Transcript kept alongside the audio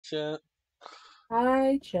chat.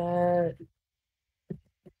 Hi, chat.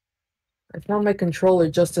 I found my controller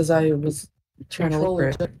just as I was trying to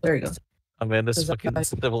look for it. There you go. Oh man, this fucking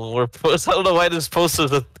Civil War post. I don't know why this post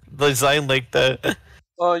is designed like that.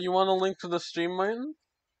 You want a link to the stream, Martin?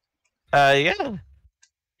 Yeah.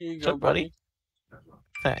 Here you go, Sure, buddy.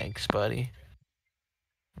 Thanks, buddy.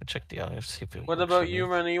 Let me check the audio, see if it What works about for you,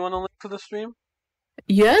 me. Rennie? You want a link to the stream?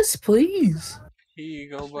 Yes, please. Here you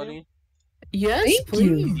go, buddy. Yes,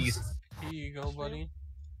 please. Here you go, buddy.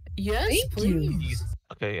 Yes, please.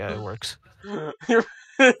 Okay, yeah, it works.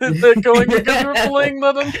 Is it going because you're playing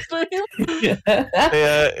that on stream?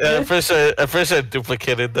 Yeah, at first I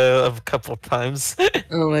duplicated a couple times.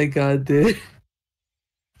 Oh my god, dude.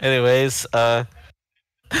 Anyways,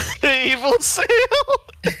 evil sale.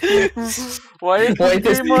 Why is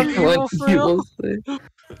this game on evil sale?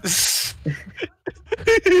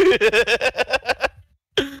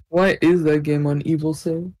 Why is that game on evil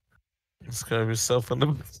sale? It's got yourself on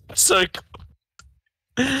the circle.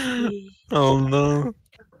 Oh no.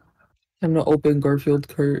 I'm gonna open Garfield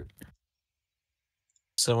Kart.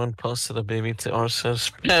 Someone posted a baby to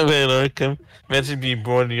ourselves. Man, Arkham. Imagine being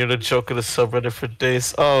born and you're the joke of the subreddit for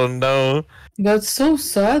days. Oh no. That's so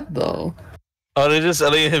sad though. Oh, they're just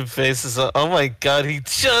editing him faces. Oh my god, he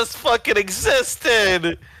just fucking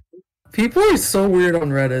existed! People are so weird on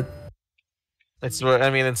Reddit. It's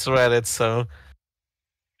Reddit, so.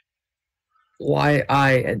 Why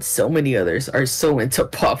I and so many others are so into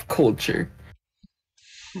pop culture.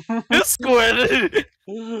 Discord!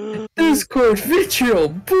 Discord vitriol,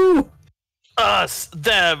 boo! Us,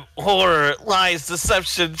 them, horror, lies,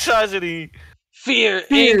 deception, tragedy. Fear,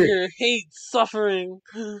 anger, hate, suffering.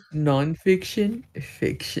 Non-fiction,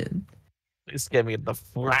 fiction. Please get me the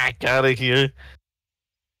frack out of here.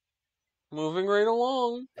 Moving right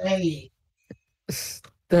along. Hey.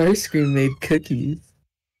 The ice cream made cookies.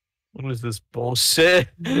 What is this bullshit?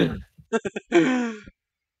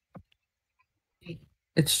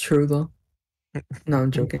 It's true though. No,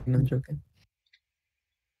 I'm joking. I'm joking.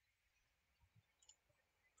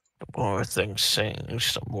 The more things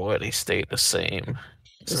change, the more they stay the same.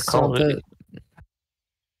 Just saw that.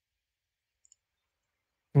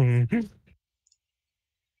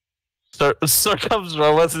 Circum's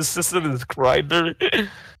Robots assistant is Grinder.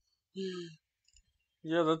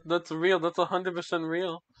 Yeah, that's real. That's 100%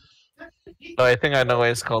 real. Oh, I think I know why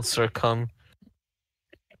it's called Circum.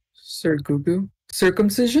 Sir Gugu?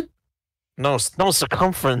 Circumcision? No,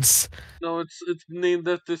 circumference. No, it's named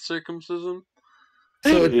after circumcision.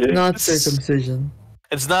 So it's not circumcision.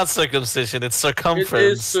 It's not circumcision, it's circumference.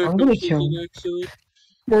 It is circumcision, actually.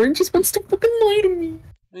 Warren just wants to fucking lie to me.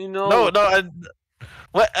 I know.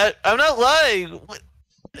 I'm not lying.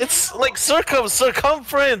 It's like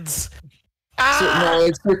circumference. No,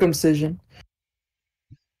 it's circumcision.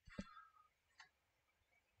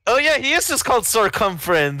 Oh yeah, he is just called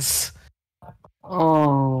circumference.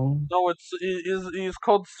 Oh. No, he's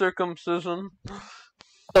called circumcision.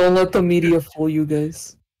 Don't let the media fool you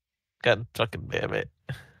guys. God fucking damn it.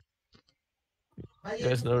 You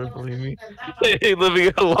guys never believe me. Hey, living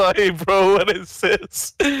in Hawaii, bro, what is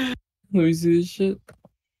this? Let me see this shit.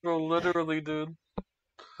 Bro, literally, dude.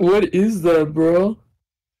 What is that, bro?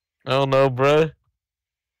 I don't know, bro.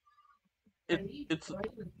 It's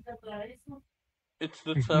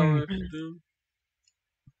the tower, dude.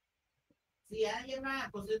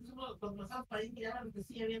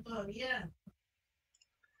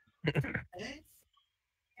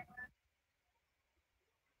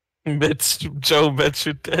 Joe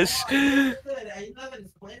Metrutesh.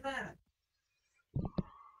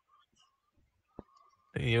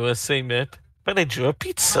 The USA met. But I drew a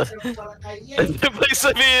pizza. The place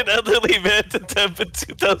I mean, elderly man to temp in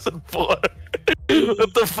 2004.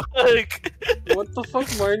 What the fuck? What the fuck,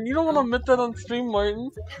 Martin? You don't want to admit that on stream,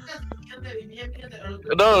 Martin.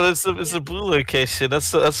 No, it's a blue location.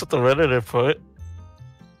 That's what the Redditor put.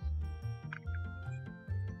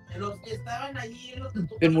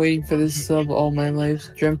 Been waiting for this sub all my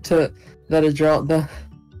life. Dreamt that a drought that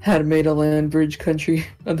had made a land bridge country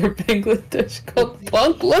under Bangladesh called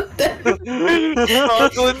Bangladesh.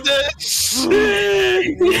 Bangladesh!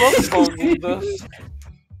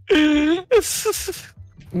 Bangladesh.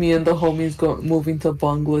 Me and the homies moving to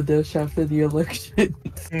Bangladesh after the election.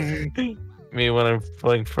 Me when I'm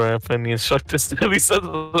playing for rap and the instructors tell me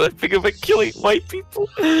something I think about killing white people.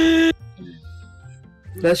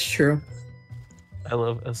 That's true. I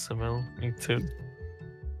love SML. Me too.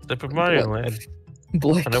 Super Mario Land.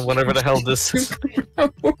 Black. And then whatever the hell this is.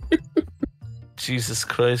 Jesus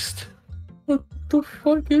Christ. What the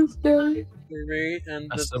fuck is that? Great, and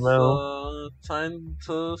SML. it's time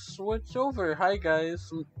to switch over. Hi guys.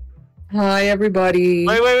 Hi, everybody.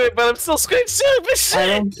 Wait, but I'm still screen service. I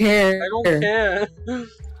don't care. I don't care.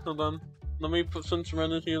 Hold on. Let me put since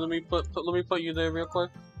Ren is here. Let me put you there real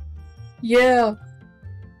quick. Yeah.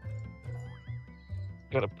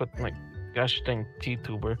 Gotta put my gosh dang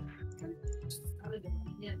T-tuber.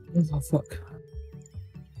 Oh, fuck.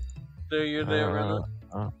 There, you're there, Ren.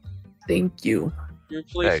 Thank you. You're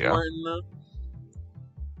placed Martin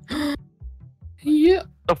now. Yeah.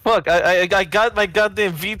 The fuck! I got my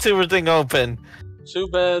goddamn VTuber thing open. Too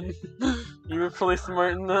bad. You replaced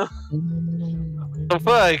Martin now. The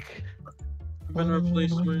fuck! You've been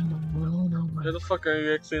replaced, Martin. Where the fuck are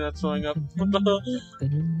you actually not showing up? What the hell?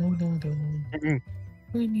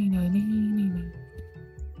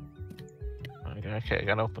 Okay, I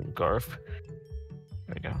gotta open Garf.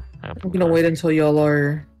 There we go. I'm gonna wait until y'all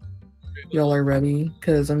are ready,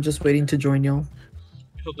 because I'm just waiting to join y'all.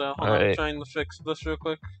 Hold on, I'm trying to fix this real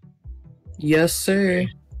quick. Yes, sir.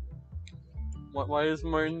 Why is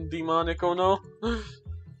Martin demonic? Oh no! No!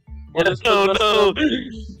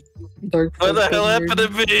 Dark What the hell nerd. happened to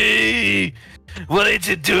me? What did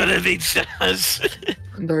you do to me, Josh?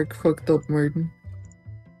 Dark fucked up Martin.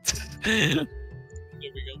 There we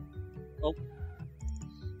go. Oh.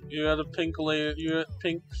 You got a pink layer, you got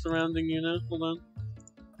pink surrounding you now? Hold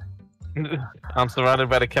on. I'm surrounded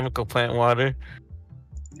by the chemical plant water.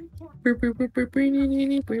 There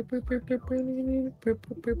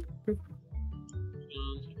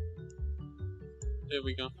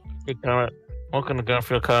we go. Welcome to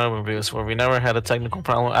Garfield Car Reviews, where we never had a technical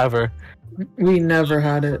problem ever. We never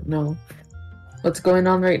had it, no. What's going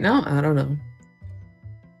on right now? I don't know.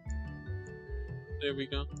 There we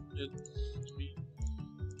go.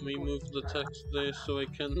 Let me move the text there so I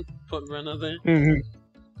can put Rena there.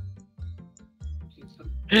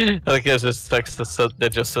 I think there's this text that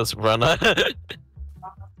just says Rena.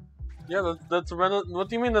 Yeah, that's Rena. What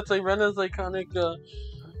do you mean? That's like Rena's iconic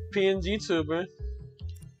PNG tuber.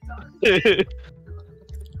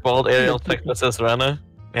 Bold Arial text that says Rena.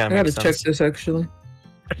 Yeah, I gotta check this actually.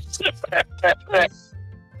 It's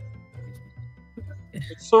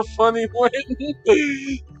so funny.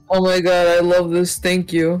 Oh my god, I love this.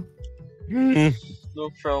 Thank you. No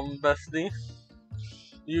problem, bestie.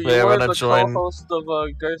 You Yeah, are when I the join- co-host of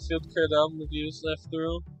Garfield Kart album reviews, after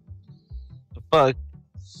all. Fuck.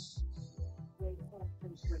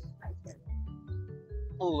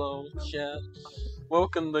 Hello, chat.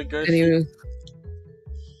 Welcome to Garfield. Anyway.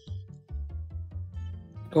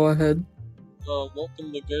 Go ahead.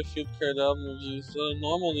 Welcome to Garfield Kart album reviews.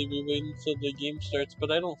 Normally we wait until the game starts,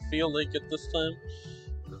 but I don't feel like it this time.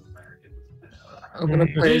 I'm gonna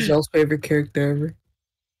play Zel's favorite character ever.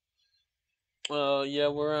 Yeah,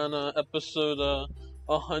 we're on episode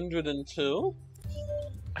 102.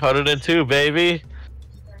 102, baby.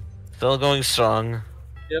 Still going strong.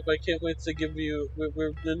 Yep, I can't wait to give you.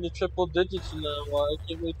 We're in the triple digits now. I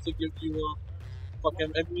can't wait to give you.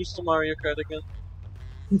 Fucking, I'm used to Mario Kart again.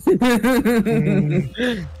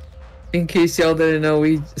 In case y'all didn't know,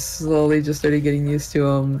 we slowly just started getting used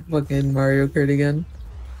to fucking Mario Kart again.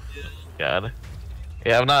 God.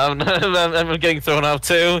 Yeah, I'm getting thrown off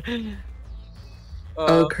too.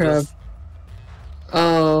 Oh crap.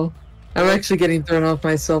 Oh, I'm actually getting thrown off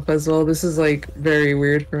myself as well. This is like very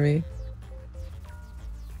weird for me.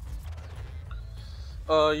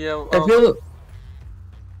 Yeah. I feel.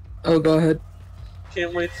 Oh, go ahead.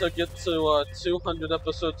 Can't wait to get to 200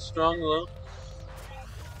 episodes strong though.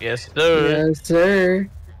 Yes, sir. Yes, sir.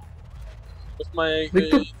 With my,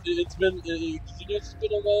 it's been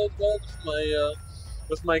a while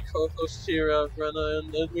with my co-host here, Brenna,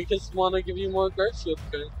 and we just want to give you more Garfield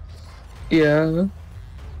Kart. Yeah.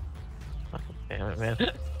 Damn it, man.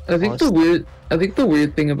 I think the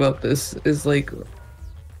weird thing about this is like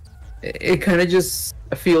it kind of just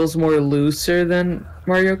feels more looser than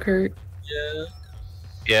Mario Kart. Yeah.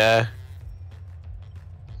 Yeah.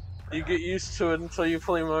 You get used to it until you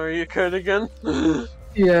play Mario Kart again.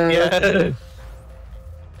 Yeah.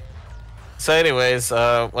 So anyways,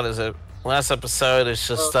 what is it? Last episode is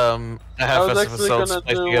just a half episode spliced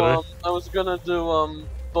together. I was gonna do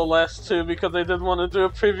the last two because I did want to do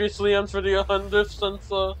it previously on for the 100th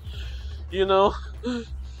since you know.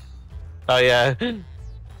 Oh yeah.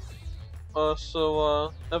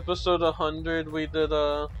 So episode 100 we did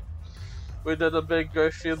a big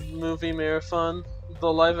Garfield movie marathon.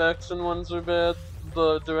 The live action ones are bad.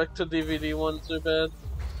 The direct to DVD ones are bad.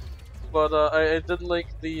 But I did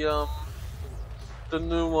like the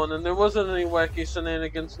new one, and there wasn't any wacky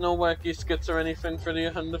shenanigans, no wacky skits or anything for the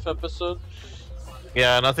 100th episode.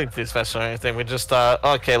 Yeah, nothing too special or anything. We just thought,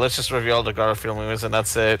 okay, let's just review all the Garfield movies, and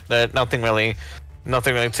that's it. Nothing really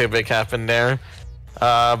too big happened there.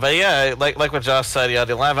 But yeah, like what Josh said, yeah,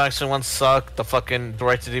 the live action ones suck. The fucking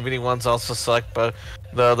direct to DVD ones also suck. But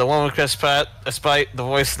the one with Chris Pratt, despite the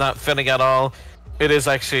voice not fitting at all, it is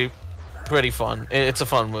actually pretty fun. It's a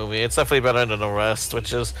fun movie. It's definitely better than the rest,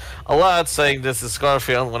 which is a lot saying this is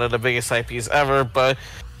Garfield, one of the biggest IPs ever. But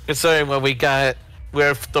considering what we got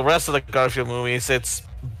with the rest of the Garfield movies, it's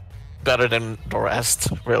better than the rest,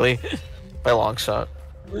 really, by a long shot.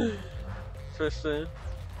 For sure.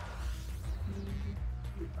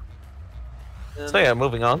 So yeah,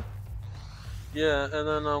 moving on. Yeah, and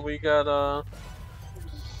then we got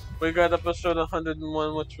episode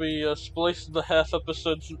 101, which we spliced the half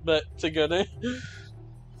episodes back together.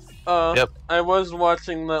 Yep. I was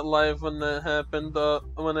watching that live when that happened.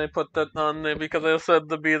 When I put that on there because I also had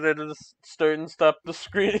to be there to just start and stop the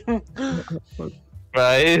screen.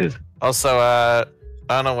 Right. Also, I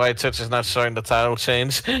don't know why Twitch is not showing the title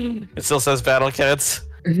change. It still says Battle Cats.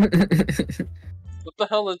 What the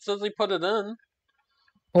hell? It says he put it in.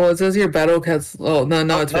 Well, it says here Battle Cats. Oh,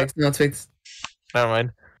 no, it's fixed. No, it's fixed. Never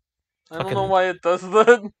mind. I don't know why it does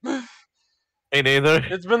that. Me neither.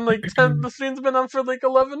 It's been like 10. The scene's been on for like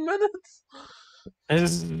 11 minutes.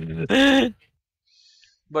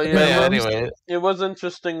 But yeah, anyway, it was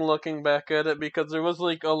interesting looking back at it because there was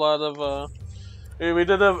like a lot of we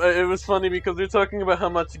did have. It was funny because we were talking about how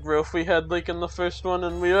much growth we had like in the first one,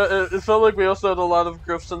 and it felt like we also had a lot of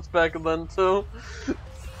growth since back then too.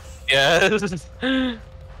 yeah.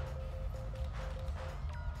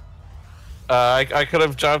 I could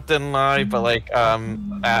have jumped in live, but like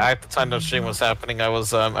at the time the stream was happening, I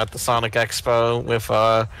was at the Sonic Expo with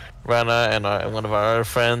Rena and one of our other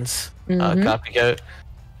friends, Copycat,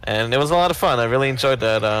 and it was a lot of fun. I really enjoyed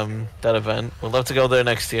that that event. We'd love to go there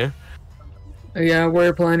next year. Yeah,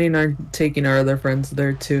 we're planning on taking our other friends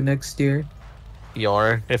there too next year.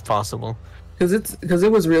 If possible. Because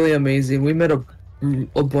it was really amazing. We met a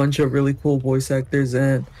bunch of really cool voice actors,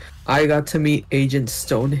 and I got to meet Agent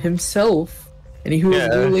Stone himself, and he was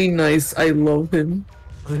really nice. I love him.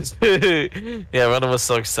 Yeah, Rena was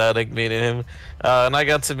so ecstatic meeting him, and I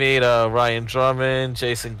got to meet Ryan Drummond,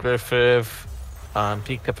 Jason Griffith,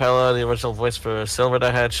 Pete Capella, the original voice for Silver the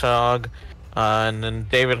Hedgehog, and then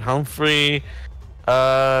David Humphrey,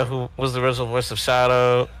 who was the original voice of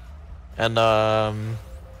Shadow, and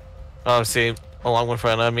obviously along with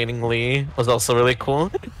Rena meeting Lee was also really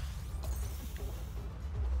cool.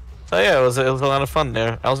 So yeah, it was a lot of fun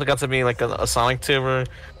there. I also got to meet like a Sonic tuber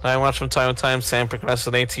that I watch from time to time. Sam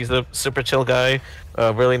Procrastinates. He's a super chill guy.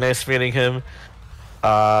 Really nice meeting him. It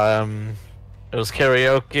was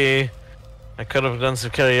karaoke. I could have done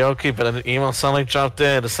some karaoke, but an emo Sonic dropped in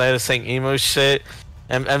and decided to sing emo shit.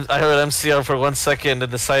 And I heard MCR for 1 second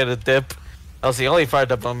and decided to dip. That was the only part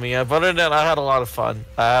that bummed me out. But other than that, I had a lot of fun.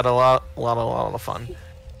 I had a lot of fun.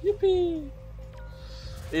 Yippee!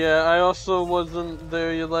 Yeah, I also wasn't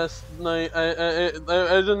there last night. I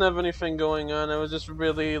didn't have anything going on. I was just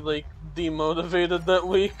really like demotivated that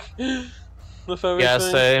week with everything. Yeah,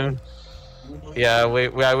 same. Yeah, we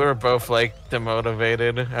were both like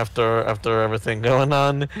demotivated after everything going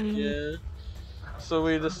on. Yeah. So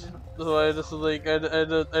I didn't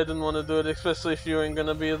want to do it, especially if you weren't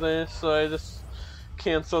gonna be there. So I just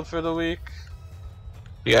canceled for the week.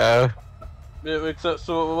 Yeah.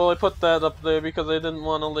 I put that up there because I didn't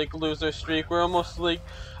want to like lose our streak. We're almost like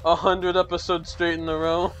 100 episodes straight in a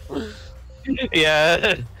row.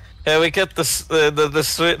 Yeah. Yeah, we kept the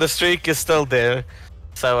streak is still there.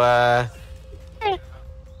 So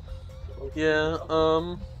yeah.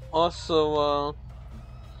 Also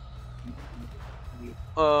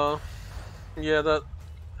yeah, that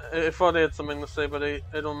I thought I had something to say, but I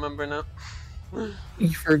don't remember now.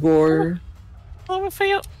 Igor.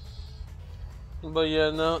 But yeah,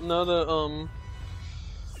 now that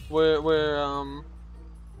we're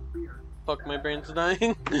fuck, my brain's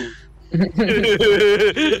dying.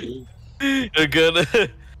 You're good.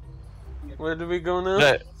 Where do we go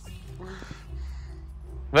now?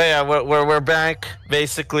 But yeah, we're back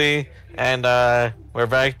basically, and we're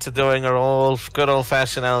back to doing our good old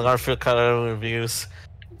fashioned Garfield color reviews.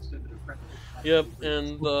 Yep,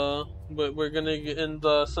 and but we're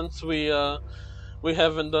gonna since we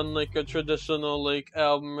haven't done like a traditional like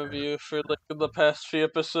album review for like the past few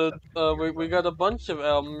episodes, we got a bunch of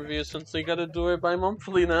album reviews since we gotta do it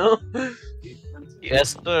bi-monthly now.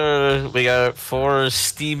 Yes, sir. We got 4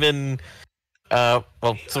 Steven.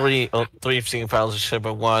 Three Steam files to ship,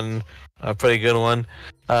 but one pretty good one.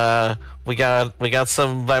 We got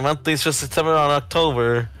some bi-monthlies for September and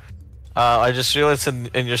October. I just realized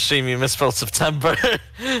in your stream you misspelled September.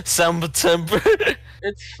 September.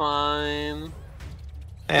 It's fine.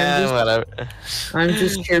 Yeah, whatever. I'm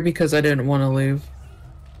just here because I didn't want to leave.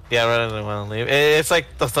 Yeah, Ren doesn't want to leave. It's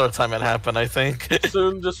like the third time it happened, I think.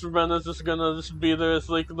 Soon, just Ren is just gonna just be there as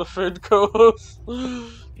like the third co-host.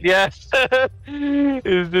 Yeah,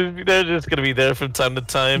 they're just gonna be there from time to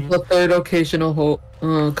time. The third occasional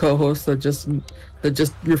co-host that just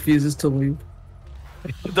refuses to leave.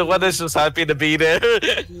 The one that's just happy to be there.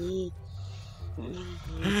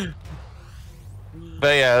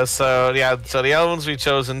 But yeah, so the albums we've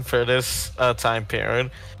chosen for this time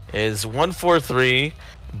period is 143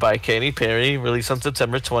 by Katy Perry, released on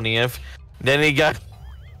September 20th. Then he got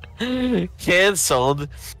canceled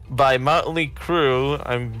by Motley Crue.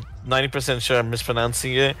 I'm 90% sure I'm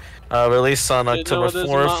mispronouncing it. Released on October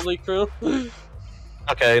 4th. Motley Crue.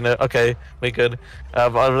 Okay, we could.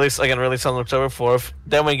 Released on October 4th.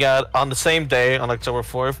 Then we got on the same day, on October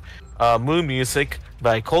 4th, Moon Music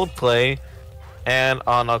by Coldplay. And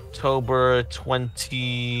on October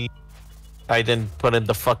 20... I didn't put in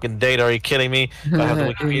the fucking date, are you kidding me? I have the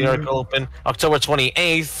Wikipedia article open. October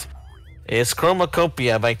 28th is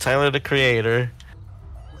Chromacopia by Tyler, the Creator.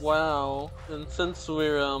 Wow. And since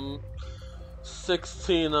we're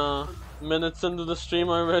 16 minutes into the stream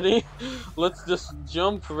already, let's just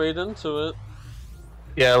jump right into it.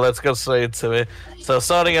 Yeah, let's go straight into it. So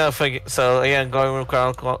starting off, so again, going with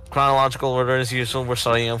chronological order as usual, we're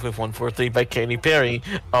starting off with 143 by Katy Perry.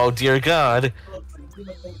 Oh dear God.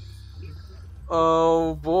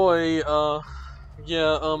 Oh boy,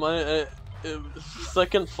 yeah,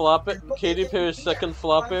 second flop, Katy Perry's second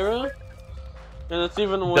flop era? And it's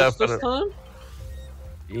even worse this time?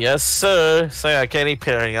 Yes, sir. So yeah, Katy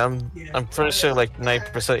Perry. I'm pretty sure like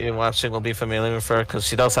 90% of you watching will be familiar with her because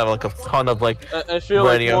she does have like a ton of like I feel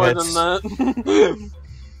radio like more hits. than that.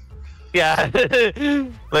 Yeah,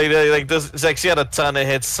 like this. It's like she had a ton of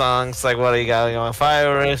hit songs. Like what do you got? You got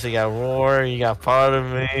Fireworks, you got Roar, you got Part of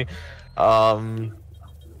Me. I'm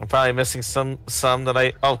probably missing some that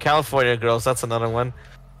I. Oh, California Girls. That's another one.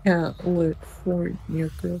 California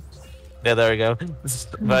Girls. Yeah, there we go.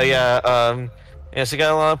 But yeah, yeah, she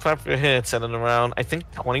got a lot of popular hits in and around, I think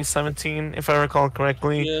 2017, if I recall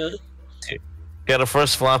correctly. Yeah. She got her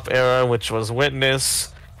first flop era, which was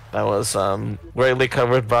Witness. That was greatly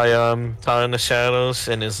covered by Tower in the Shadows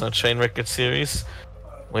in his Train Record series.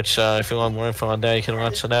 Which, if you want more info on that, you can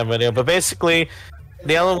watch on that video. But basically,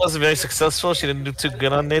 the album wasn't very successful. She didn't do too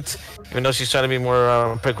good on it, even though she's trying to be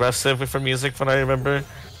more progressive with her music, from what I remember.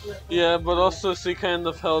 Yeah, but also she kind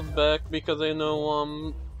of held back because I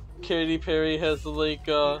know Katy Perry has like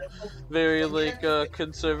very like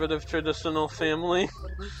conservative traditional family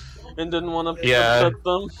and didn't want to upset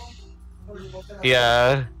them.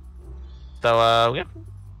 Yeah. So yeah.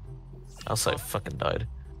 Also, I fucking died.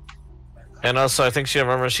 And also, I think she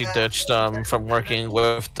ditched from working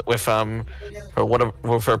with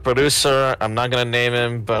her producer. I'm not gonna name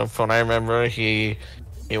him, but from what I remember, he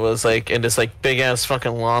was like in this like big ass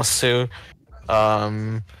fucking lawsuit.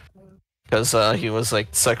 Because he was like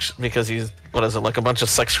because he's like a bunch of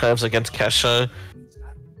sex crimes against Kesha.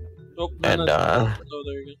 Oh, and oh, there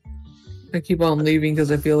you go. I keep on leaving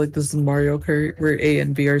because I feel like this is Mario Kart where A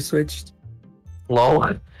and B are switched.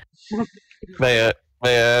 Lol.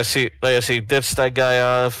 She ditched that guy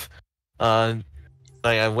off.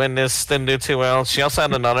 Witness didn't do too well. She also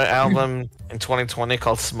had another album in 2020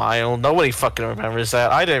 called Smile. Nobody fucking remembers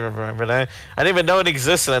that. I didn't remember that. I didn't even know it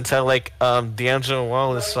existed until like D'Angelo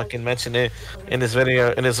Wallace fucking mentioned it in his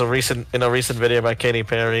video in a recent video by Katy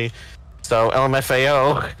Perry. So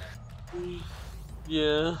LMFAO.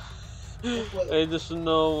 Yeah. I just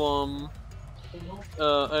know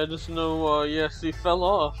yes, he fell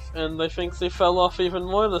off, and I think they fell off even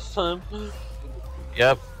more this time.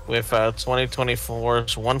 Yep. With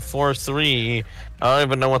 2024's 143. I don't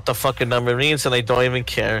even know what the fucking number means, and I don't even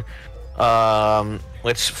care.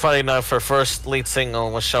 Which, funny enough, her first lead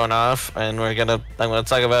single was shown off, and I'm gonna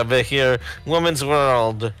talk about a bit here. Woman's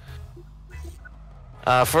World.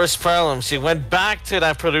 First problem, she went back to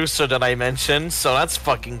that producer that I mentioned, so that's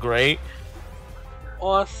fucking great.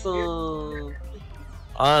 Awesome.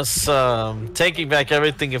 Awesome. Taking back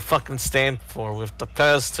everything you fucking stand for with the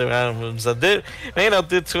past two albums. May not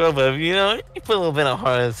do too well, but you know, you put a little bit of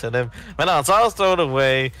heart into them. But no, it's all thrown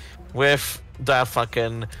away with that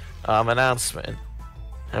fucking announcement.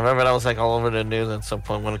 I remember that was like all over the news at some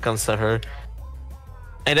point when it comes to her.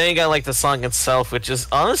 And then you got like the song itself, which is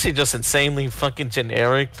honestly just insanely fucking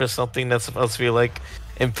generic for something that's supposed to be like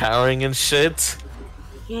empowering and shit.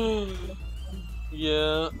 Yeah,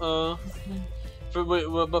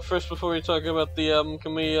 but first, before we talk about the album,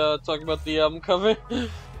 can we talk about the album cover?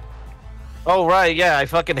 Oh right, yeah, I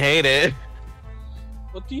fucking hate it.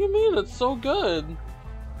 What do you mean? It's so good.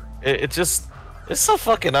 It just It's so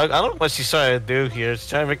fucking ugly. I don't know what she's trying to do here. She's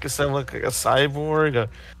trying to make herself look like a cyborg,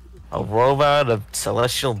 a robot, a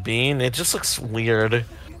celestial being. It just looks weird.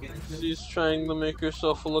 She's trying to make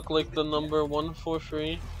herself look like the number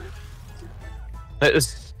 143. That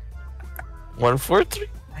is 143.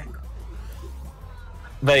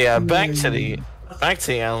 But yeah, back to the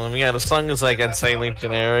album. Yeah, the song is like insanely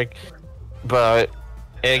generic, but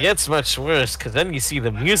it gets much worse because then you see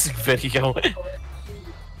the music video.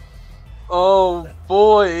 Oh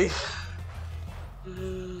boy.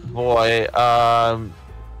 Boy,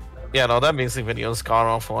 yeah, no, that music video is gone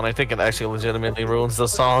awful, and I think it actually legitimately ruins the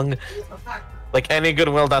song. Like, any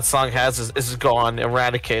goodwill that song has is gone,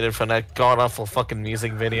 eradicated from that god awful fucking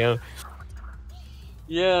music video.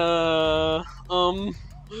 Yeah, boy.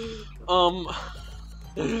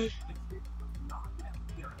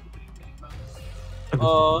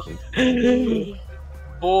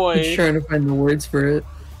 I'm trying to find the words for it.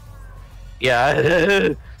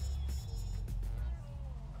 Yeah.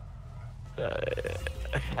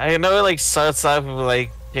 I know it like starts off with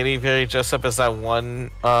like Katy Perry dressed up as that one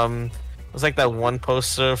it was like that one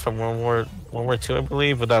poster from World War II, I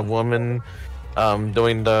believe, with that woman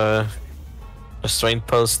doing the restraint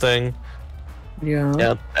post thing. Yeah.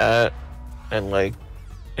 Yeah, that, and like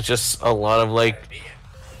it's just a lot of like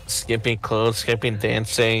skipping clothes, skipping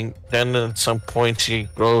dancing. Then at some point she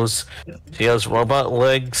has robot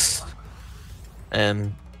legs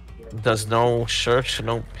and does no shirt,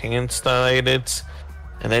 no pants tied.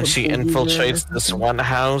 And then she infiltrates this one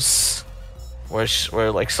house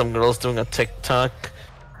where like some girl's doing a TikTok,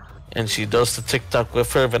 and she does the TikTok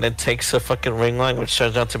with her, but then takes her fucking ring light, which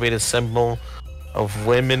turns out to be the symbol of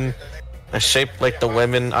women, shaped like the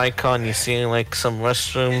women icon you see in like some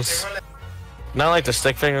restrooms. Not like the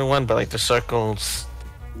stick figure one, but like the circles.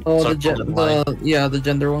 Oh, the gender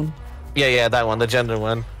one. Yeah, that one, the gender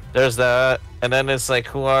one. There's that, and then it's like,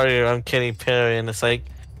 who are you? I'm Katy Perry, and it's like,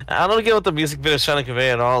 I don't get what the music video is trying to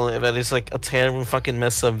convey at all, but it's like a terrible fucking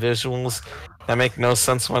mess of visuals that make no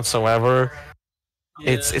sense whatsoever.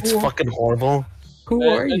 Yeah. It's fucking horrible. Who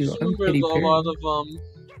are you? I just remember Katy a Perry. lot of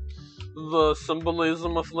the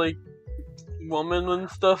symbolism of like woman and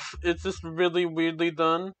stuff. It's just really weirdly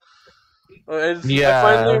done. I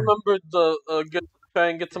finally remembered try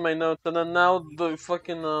and get to my notes, and then now the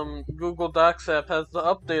fucking Google Docs app has the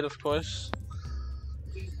update, of course.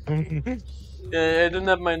 Yeah, I didn't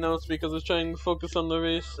have my notes because I was trying to focus on the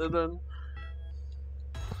race, and then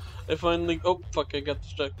I finally I got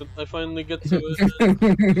distracted. I finally get to it,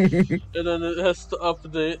 and then it has to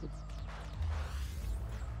update.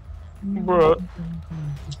 Bruh.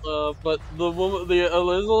 But the woman, there's a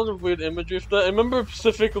lot of weird imagery for that. I remember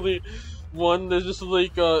specifically one. There's just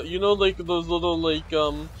like you know, like those little like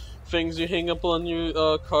things you hang up on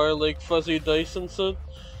your car, like fuzzy dice and stuff.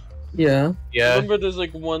 Yeah. Yeah. I remember there's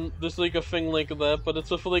like a thing like that, but it's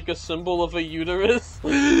with like a symbol of a uterus.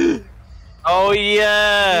 Oh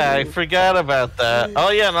yeah, I forgot about that.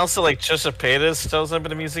 Oh yeah, and also like Trisha Paytas shows up in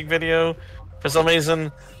the music video for some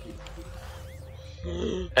reason.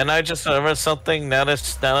 And I just remembered something. Now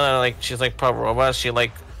that like she's like part robot, she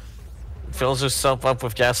like fills herself up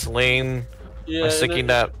with gasoline by sticking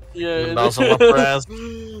that nozzle up her ass.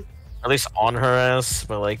 At least on her ass,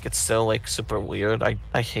 but like it's still like super weird.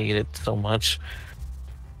 I hate it so much.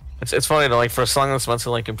 It's funny though, like for a song that's meant to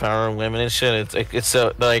like empower women and shit. It's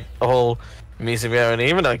like a whole music video, and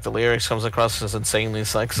even like the lyrics comes across as insanely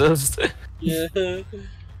sexist. Yeah.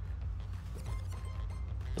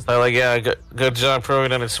 So like, yeah, good job proving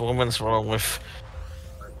that it's woman's wrong with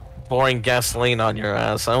pouring gasoline on your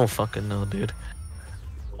ass. I don't fucking know, dude.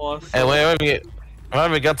 Awesome. And we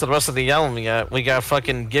haven't got to the rest of the album yet. We got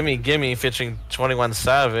fucking Gimme Gimme featuring 21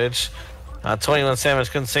 Savage. 21 Savage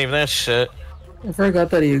couldn't save that shit. I forgot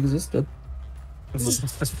that he existed.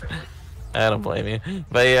 I don't blame you.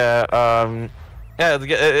 But yeah,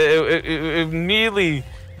 it immediately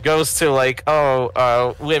goes to like,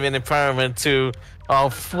 women empowerment to, oh,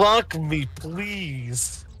 fuck me,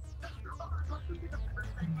 please.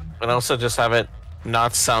 And also just have it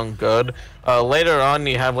not sound good. Later on,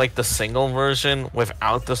 you have like the single version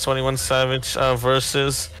without the 21 Savage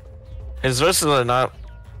verses. His verses are not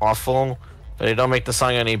awful, but they don't make the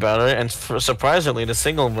song any better. And surprisingly, the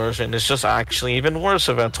single version is just actually even worse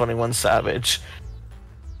without 21 Savage.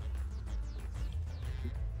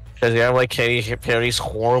 Because you have like Katy Perry's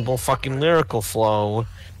horrible fucking lyrical flow,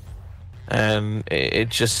 and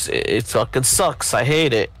it fucking sucks. I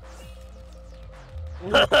hate it.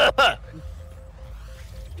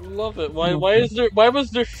 Love it. Why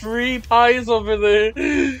was there 3 pies over there?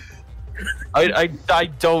 I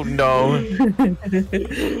don't know.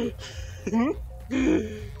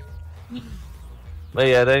 But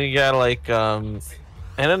yeah, then you got like and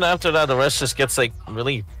then after that, the rest just gets like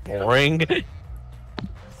really boring.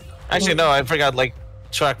 Actually, no, I forgot like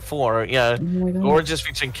track 4. Yeah, Oh my God. Gorgeous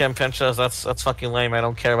featuring Kim Penchas. That's fucking lame. I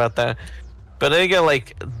don't care about that. But then you get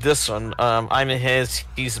like this one. I'm his,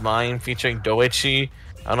 he's mine, featuring Doichi.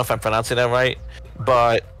 I don't know if I'm pronouncing that right,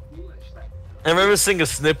 but I remember seeing a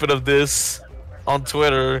snippet of this on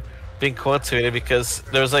Twitter being quoted because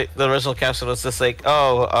there was like the original caption was just like,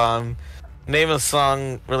 "Oh, name a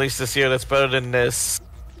song released this year that's better than this."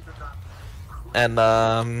 And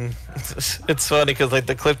it's funny because like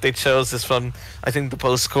the clip they chose is from I think the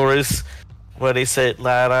post chorus where they say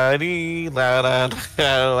la da dee la da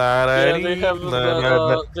la da Yeah, dee la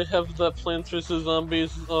da. they have the Plants vs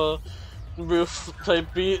Zombies roof type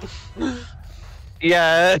beat.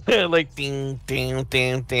 Yeah, like ding ding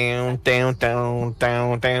ding ding ding ding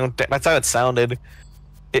ding ding. That's how it sounded.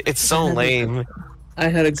 It's so lame. I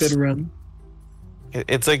had a good run.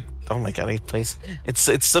 It's like, oh my god, eighth place.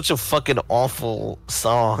 It's such a fucking awful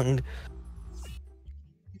song.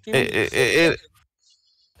 And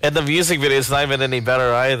the music video is not even any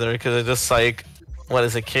better either because it's just like, what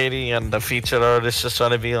is it, Katie and the featured artist just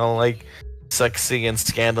trying to be all like sexy and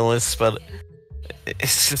scandalous, but it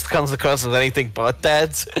just comes across as anything but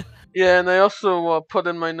that. Yeah, and I also put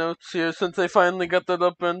in my notes here since I finally got that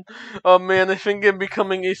up and man, I think I'm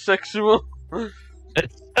becoming asexual.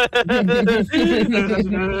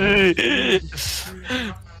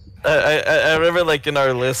 I remember like in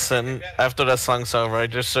our listen after that song's over, I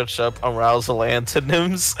just searched up arousal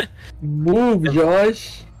antonyms. Move,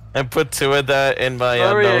 Josh. And put 2 of that in my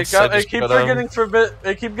Sorry, notes. I keep forgetting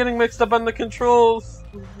I keep getting mixed up on the controls.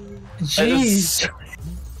 Jeez.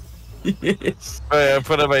 I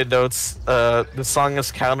put in my notes. The song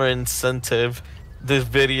is counter incentive. This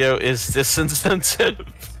video is disincentive.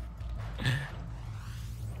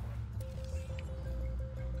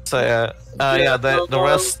 So yeah, the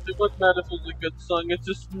rest. It wouldn't matter if it's a good song. It's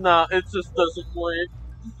just not. It just doesn't work.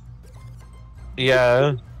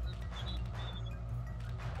 Yeah.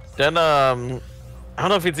 Then I don't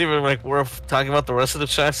know if it's even like worth talking about the rest of the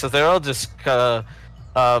tracks, because they're all just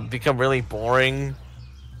become really boring.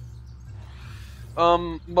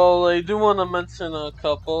 Well, I do want to mention a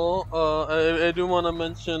couple. I do want to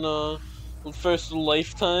mention first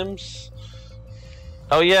Lifetimes.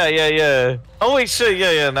 Oh yeah. Oh wait, shit,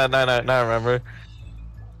 yeah. Now I remember.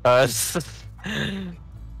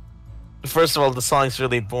 First of all, the song's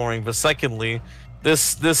really boring, but secondly,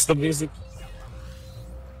 the music.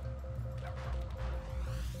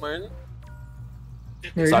 Martin?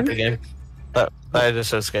 Soccer game. I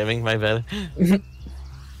just was gaming. My bad.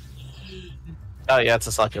 Oh yeah, it's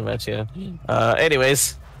a soccer match. Yeah.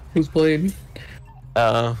 Anyways. Who's playing?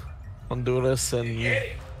 Honduras and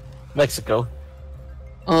Mexico.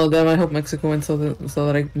 Oh, then I hope Mexico wins so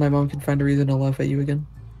that my mom can find a reason to laugh at you again.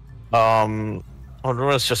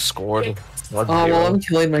 Honduras just scored. Oh, well, I'm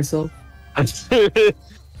killing myself.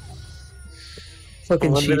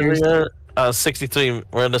 Fucking cheaters. 63.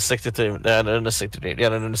 We're in the 63. Yeah, they're in the 63. Yeah,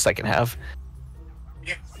 they're in the second half.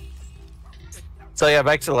 So yeah,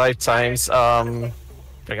 back to Lifetimes. I'll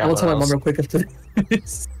tell my mom real quick after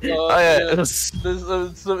this.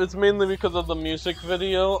 It's mainly because of the music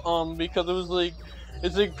video. Because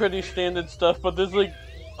it's like pretty standard stuff, but there's like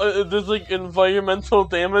environmental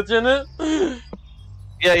damage in it.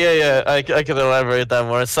 Yeah. I can elaborate that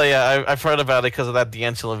more. So yeah, I've heard about it because of that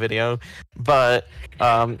D'Angelo video, but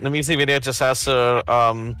the music video just has her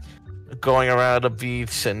going around the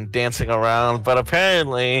beach and dancing around, but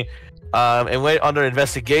apparently it went under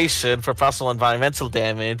investigation for possible environmental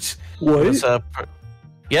damage. What? It was,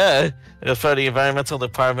 it was for the environmental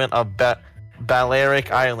department of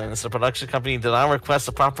Balearic Islands. The production company did not request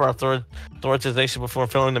the proper authorization before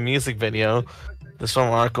filming the music video. This from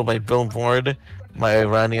an article by Billboard by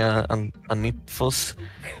Rania Anifus.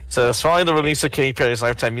 So, following the release of Katy Perry's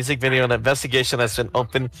Lifetime music video, an investigation has been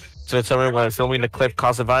opened to determine whether filming the clip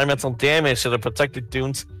caused environmental damage to the protected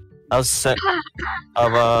dunes of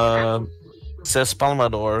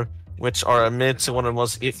Palmador, which are amid to one of the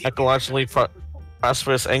most ecologically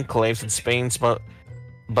prosperous enclaves in Spain's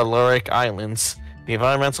Balearic Islands. The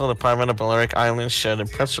Environmental Department of Balearic Islands shared a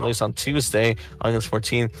press release on Tuesday, August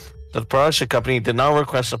 14th, that the production company did not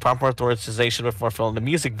request a proper authorization before filming the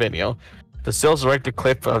music video. The sales director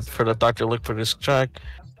clip for the Dr. Luke produced track,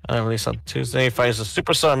 released on Tuesday, finds a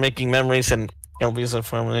superstar making memories and Elvis and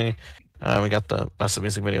family. We got the rest of the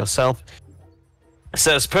music video itself. It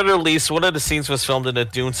says, per the release, one of the scenes was filmed in the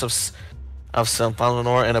dunes of San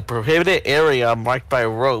Salvador in a prohibited area marked by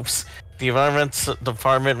ropes. the Environment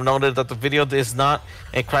Department noted that the video is not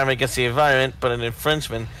a crime against the environment, but an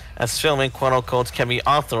infringement, as filming quote-unquote can be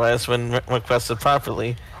authorized when requested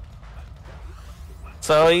properly.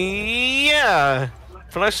 So yeah,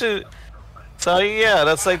 production. So yeah,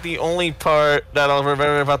 that's like the only part that I'll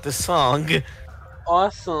remember about this song.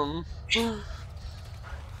 Awesome.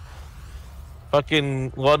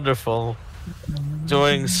 Fucking wonderful.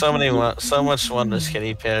 Doing so much wonders,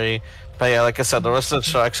 Katy Perry. But yeah, like I said, the rest of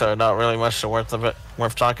the tracks are not really much worth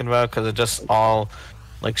talking about because they're just all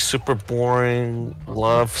like super boring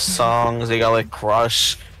love songs. They got like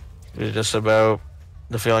Crush, it's just about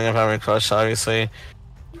the feeling of having a crush, obviously.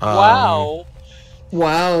 Wow.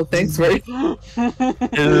 Wow, thanks, Ray.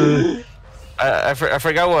 I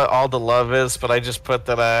forgot what All the Love is, but I just put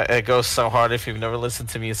that it goes so hard if you've never listened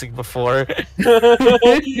to music before.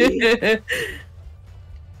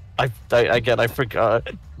 I forgot.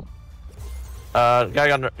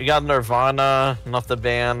 You got Nirvana, not the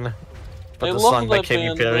band, but the song by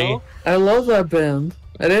Katy Perry. I love that band.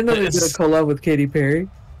 I didn't know they did a collab with Katy Perry.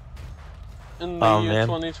 In the year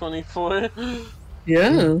 2024.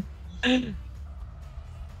 Yeah.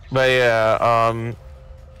 But yeah,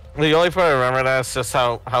 the only part I remember that is just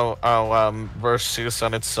how verse 2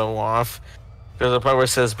 sounded so off. There's a part where it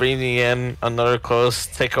says, "Bring me in, another close,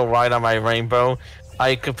 take a ride on my rainbow."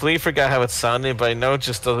 I completely forgot how it sounded, but I know it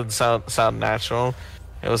just doesn't sound natural.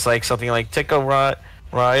 It was like something like, "Take a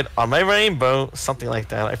ride on my rainbow," something like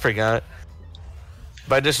that. I forgot.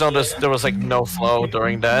 But I just noticed there was like no flow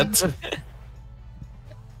during that.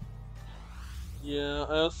 Yeah,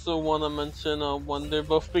 I also want to mention Wonder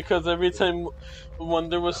Buff because every time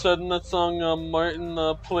Wonder was said in that song, Martin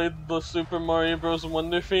played the Super Mario Bros.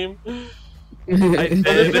 Wonder theme. And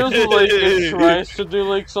it feels like it tries to do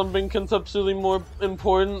like something conceptually more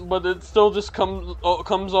important, but it still just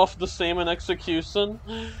comes off the same in execution.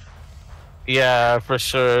 Yeah, for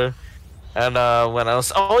sure. And when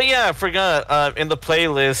else? Oh yeah, I forgot. In the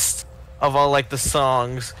playlist of all like the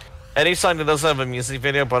songs, any song that doesn't have a music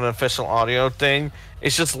video but an official audio thing,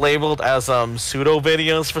 it's just labeled as pseudo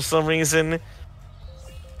videos for some reason.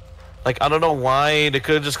 Like, I don't know why. They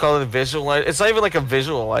could have just called it a visualizer. It's not even like a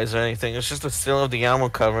visualizer or anything. It's just a still of the album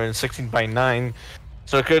cover in 16:9.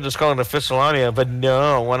 So I could have just called it official audio. But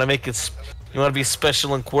no, I want to make it. You want to be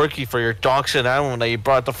special and quirky for your dog shit album that you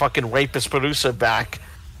brought the fucking rapist producer back.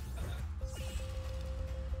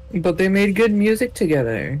 But they made good music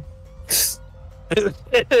together.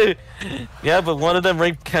 Yeah, but one of them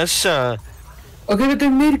raped Kesha. Okay, but they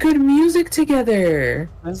made good music together.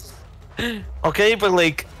 Okay, but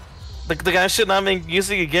like, the guy should not make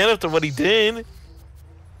music again after what he did.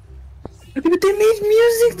 Okay, but they made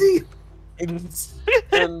music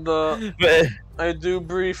And I do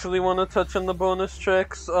briefly want to touch on the bonus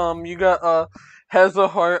tracks. You got Has a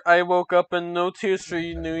Heart, I Woke Up, and No Tears for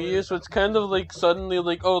New Year's, which kind of like suddenly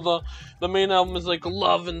like, oh, the main album is like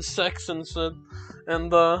love and sex instead.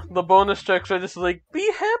 And the bonus tracks are just like,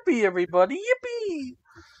 be happy everybody, yippee!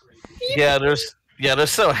 Yeah, they're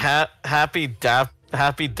so happy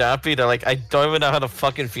dappy. They're like, I don't even know how to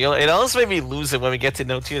fucking feel. It almost made me lose it when we get to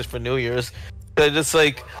No Tears for New Year's. They're just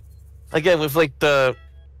like, again, with like the,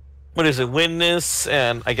 what is it, Witness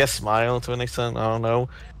and I guess Smile to an extent, I don't know.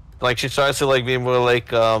 Like, she tries to like be more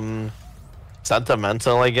like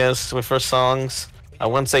sentimental, I guess, with her songs. I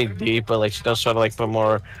wouldn't say deep, but like she does try to like put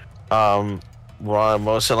more raw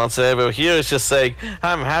emotion onto it. But here it's just like,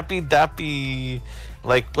 I'm happy dappy.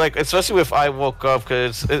 Like especially with I Woke Up,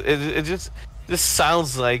 because it just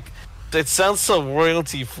sounds like, it sounds so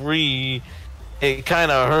royalty free. It kind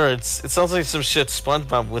of hurts. It sounds like some shit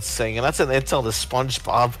SpongeBob would sing, and that's an intel to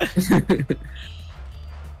SpongeBob.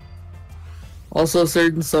 Also,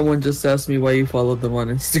 someone just asked me why you followed them on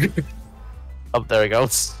Instagram. Oh, there he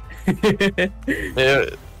goes. Yeah,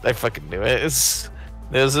 I fucking knew it.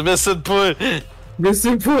 There's a misinput.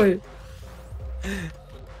 Misinput.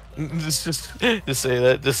 Just say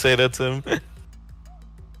that. Just say that to him.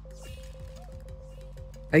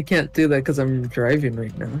 I can't do that because I'm driving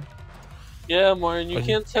right now. Yeah, Martin, you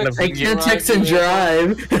can't text. I can't text and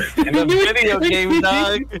drive. In a video game,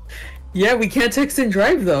 dog. Yeah, we can't text and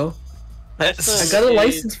drive though. I got a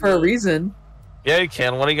license for a reason. Yeah, you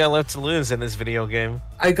can. What do you got left to lose in this video game?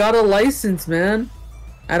 I got a license, man.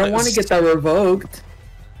 I don't want to get that revoked.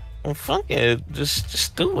 Well, fuck it.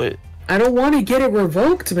 Just do it. I don't want to get it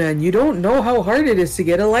revoked, man. You don't know how hard it is to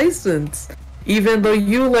get a license. Even though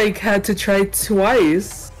you, like, had to try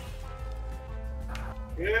twice.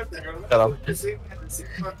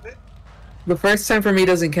 The first time for me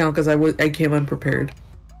doesn't count because I came unprepared.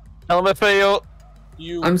 LMFAO.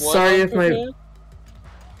 I'm sorry if my...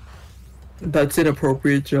 That's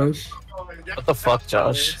inappropriate, Josh. What the fuck,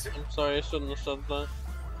 Josh? I'm sorry, I shouldn't have said that.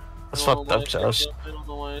 That's fucked up, Josh. I don't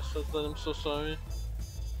know why I said that. I'm so sorry.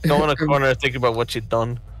 Go in a corner, think about what you've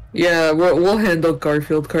done. Yeah, we'll handle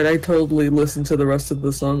Garfield Kart. I totally listened to the rest of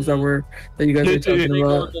the songs that you guys were talking Let me go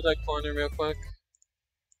about. into that corner real quick.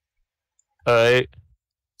 Alright.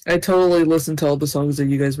 I totally listened to all the songs that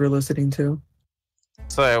you guys were listening to.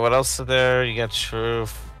 So yeah, what else is there? You got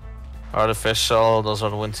Truth, Artificial. Those are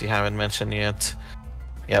the ones you haven't mentioned yet.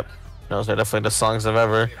 Yep, those are definitely the songs of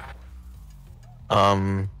ever.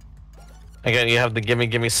 Again, you have the Gimme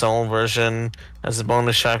Gimme Soul version as a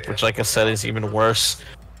bonus track, which, like I said, is even worse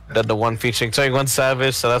than the one featuring 21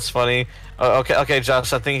 Savage. So that's funny. Okay,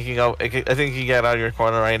 Josh. I think you can go. I think you get out of your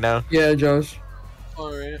corner right now. Yeah, Josh.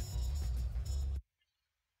 Alright.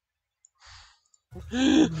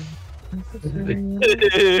 So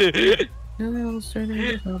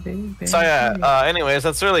yeah. Anyways,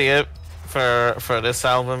 that's really it for this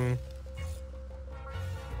album.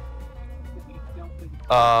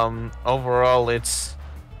 Overall, it's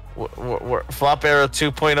we're Flop Era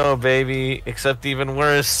 2.0, baby, except even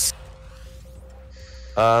worse.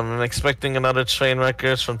 I'm expecting another train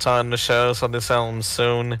records from Time to Shows on this album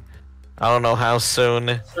soon. I don't know how soon.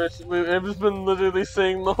 I've just been literally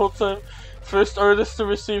saying the whole time. First artist to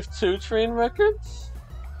receive 2 train records?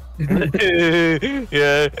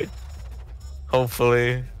 Yeah.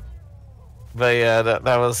 Hopefully. But yeah, that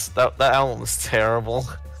album was terrible.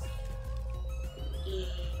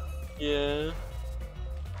 Yeah.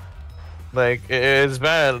 Like, it's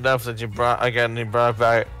bad enough that she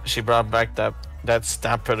brought back that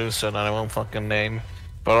stat producer that I won't fucking name,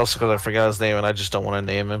 but also because I forgot his name and I just don't want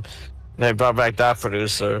to name him. They brought back that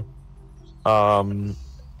producer,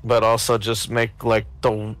 but also just make like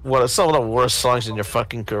some of the worst songs in your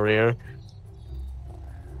fucking career.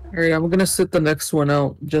 Alright, I'm gonna sit the next one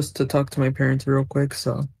out just to talk to my parents real quick.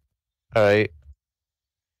 So. Alright.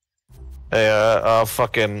 Hey,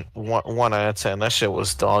 fucking 1 out of 10. That shit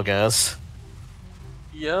was dog ass.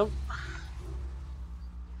 Yep.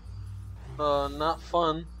 Not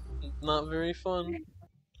fun. Not very fun.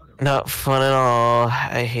 Not fun at all.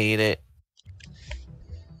 I hate it.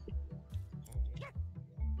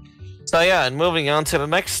 So yeah, and moving on to the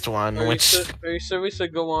next one, Are which... you sure we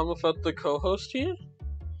should go on without the co-host here?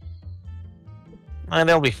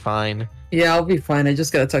 they'll be fine. Yeah, I'll be fine. I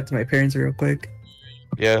just gotta talk to my parents real quick.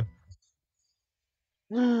 Yeah.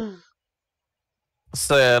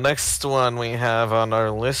 So yeah, next one we have on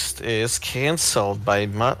our list is Cancelled by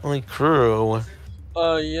Motley Crue.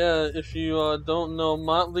 Yeah, if you don't know,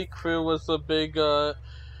 Motley Crue was a big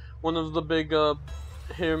one of the big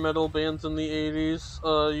hair metal bands in the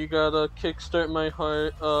 80s. You got Kickstart My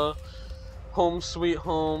Heart, Home Sweet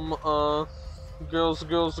Home, Girls,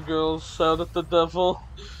 Girls, Girls, Shout at the Devil,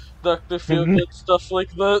 Dr. Feelgood, stuff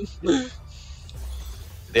like that.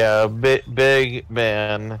 Yeah, big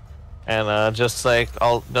band. And just like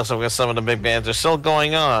some of the big bands are still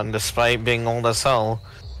going on despite being old as hell.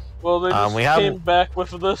 Well, they just came back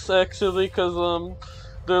with this actually, cause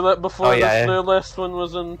their last one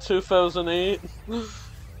was in 2008.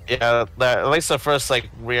 Yeah, at least the first like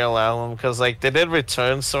real album, cause like they did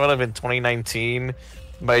return sort of in 2019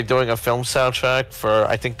 by doing a film soundtrack for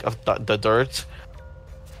I think the Dirt.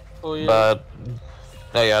 Oh yeah. But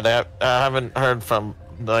yeah, I haven't heard from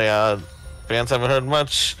the fans. Haven't heard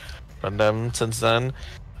much from them since then.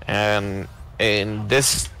 And in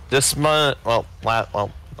this month,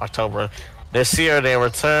 October, this year they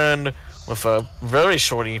returned with a very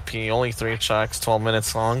short EP, only 3 tracks, 12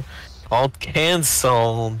 minutes long, called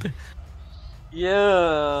Cancelled.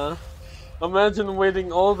 Yeah. Imagine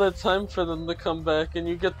waiting all that time for them to come back and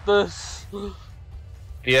you get this.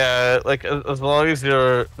 Yeah, like as long as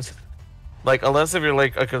you're like, unless if you're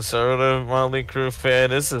like a conservative Motley Crue fan,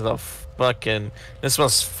 this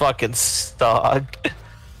must fucking suck.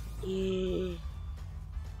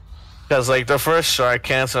 Because like the first track,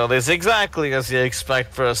 Cancelled, is exactly as you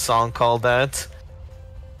expect for a song called that.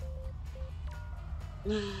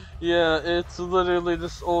 Yeah, it's literally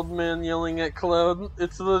this old man yelling at Cloud.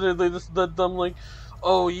 It's literally that dumb like,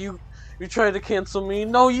 oh, you try to cancel me?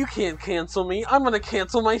 No, you can't cancel me. I'm gonna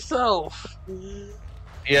cancel myself.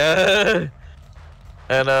 Yeah.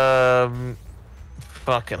 And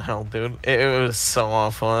fucking hell, dude, it was so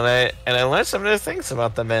awful. And I learned some new things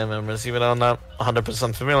about the band members, even though I'm not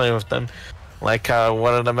 100% familiar with them. Like how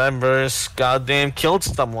one of the members goddamn killed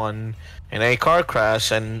someone in a car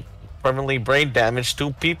crash and permanently brain damaged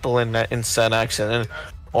 2 people in said accident,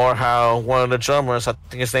 or how one of the drummers, I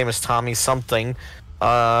think his name is Tommy something,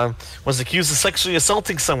 was accused of sexually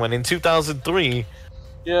assaulting someone in 2003.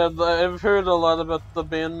 Yeah, I've heard a lot about the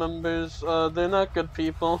band members. They're not good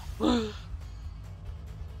people.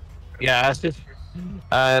 Yeah.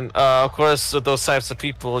 And of course, with those types of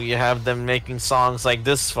people, you have them making songs like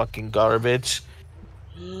this fucking garbage,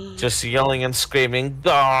 just yelling and screaming,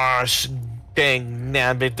 "Gosh, dang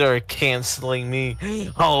nabbit, they're canceling me!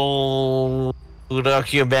 Oh, the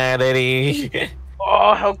humanity!"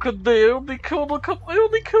 Oh, how could they only kill the they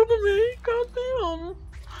only killed me? Goddamn.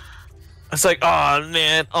 It's like, oh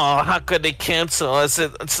man, oh how could they cancel us?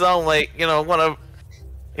 It's not like one of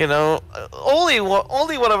only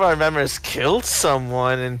one of our members killed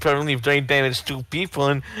someone and permanently brain damaged 2 people,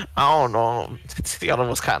 and I don't know. The other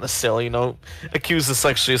was kind of silly, accused of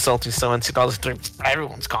sexually assaulting someone in 2003.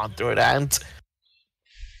 Everyone's gone through that.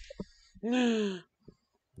 But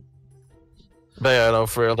yeah, no,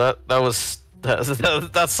 for real, that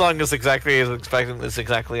song is exactly as expected. It's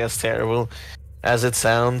exactly as terrible as it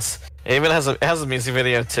sounds. It even has a music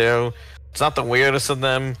video too. It's not the weirdest of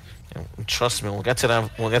them. Trust me, we'll get to that.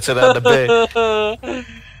 We'll get to that in a bit.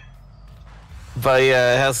 But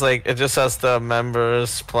yeah, it just has the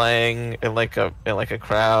members playing in like a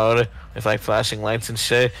crowd with like flashing lights and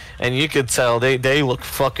shit, and you could tell they look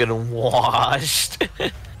fucking washed.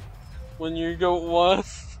 When you go what?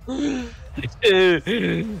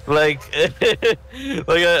 like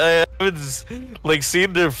I haven't like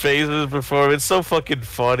seen their faces before. It's so fucking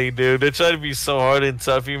funny, dude. They're trying to be so hard and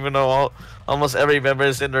tough, even though almost every member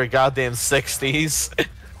is in their goddamn 60s.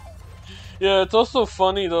 Yeah, it's also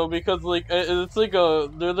funny though because like it's like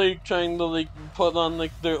they're like trying to like put on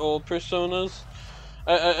like their old personas.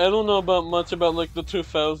 I don't know much about like the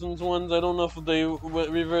 2000s ones. I don't know if they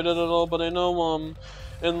reverted at all, but I know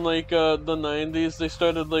in like the 90s they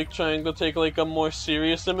started like trying to take like a more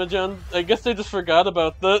serious image on. I guess they just forgot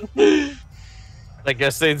about that. I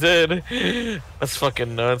guess they did. That's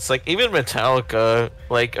fucking nuts. Like even Metallica,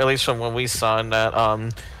 like at least from what we saw in that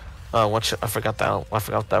I forgot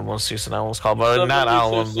that one season album was called, but not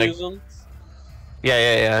album. Like,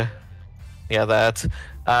 yeah, that.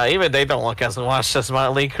 Even they don't look as washed as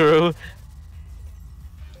Motley Crue.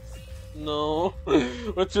 No,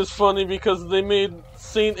 which is funny because they made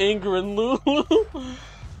Saint Anger and Lulu.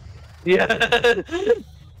 Yeah.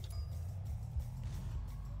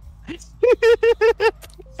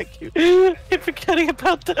 Thank you. I'm forgetting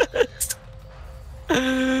about that.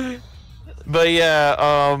 But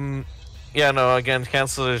yeah, no, again,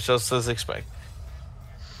 cancel is just as expected.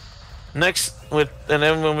 And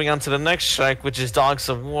then moving on to the next strike, which is Dogs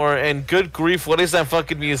of War, and good grief, what is that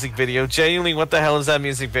fucking music video? Genuinely, what the hell is that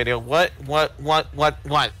music video? What?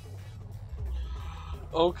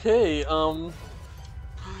 Okay,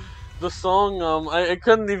 the song, I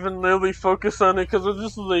couldn't even really focus on it because it was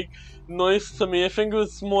just like noise to me. I think it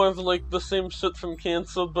was more of like the same shit from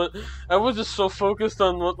Cancelled, but I was just so focused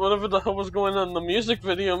on whatever the hell was going on in the music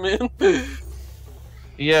video, man.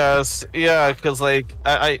 Yes, yeah, because like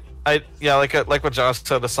like what Josh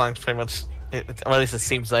said, the song's pretty much, or at least it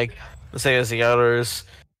seems like the same as the others,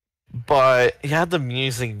 but you had the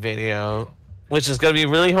music video, which is gonna be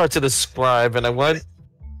really hard to describe, and I want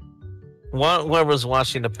whoever's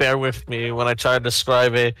watching to bear with me when I try to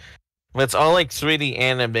describe it. But it's all like 3D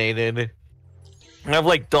animated. You have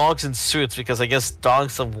like dogs in suits because I guess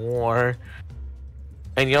Dogs of War.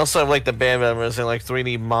 And you also have like the band members in like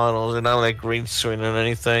 3D models. They're not like green screen or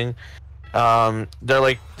anything. They're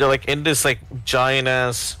like in this like giant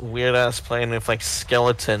ass weird ass plane with like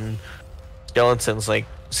skeletons like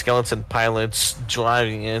skeleton pilots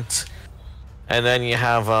driving it. And then you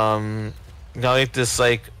have like this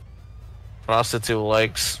like prostitute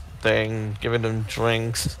legs thing giving them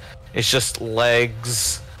drinks. It's just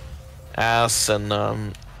legs, ass,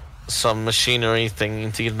 and some machinery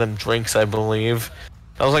thing to give them drinks, I believe.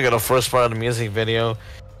 That was like the first part of the music video.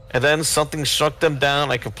 And then something struck them down,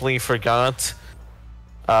 I completely forgot.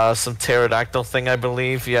 Some pterodactyl thing, I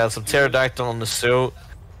believe. Yeah, some pterodactyl in the suit.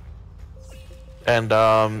 And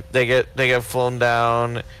they get flown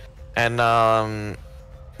down, and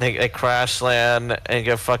they crash land and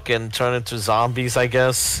get fucking turned into zombies, I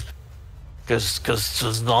guess. Cause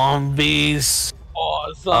zombies.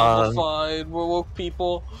 Oh, zombified woke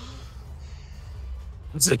people.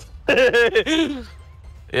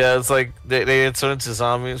 Yeah, it's like they get turned into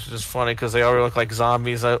zombies, which is funny because they already look like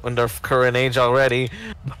zombies in their current age already.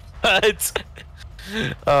 But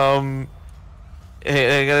and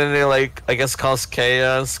then they like, I guess, cause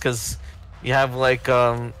chaos because you have like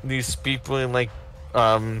these people in like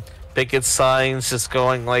picket signs just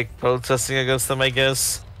going like protesting against them, I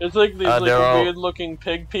guess. It's like these like weird looking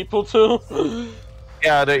pig people too.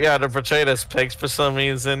 they're portrayed as pigs for some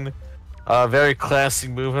reason. Very classy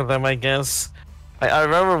move of them, I guess. I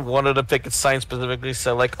remember one of the picket signs specifically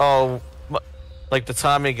said like, "Oh, like the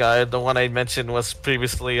Tommy guy, the one I mentioned was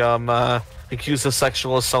previously accused of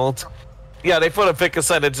sexual assault. Yeah, they put a pic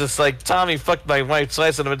aside and just like, Tommy fucked my wife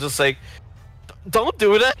twice, and I'm just like, don't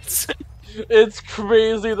do that. It's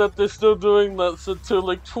crazy that they're still doing that shit too,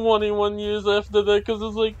 like 21 years after that, because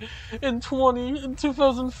it's like in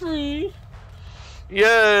 2003.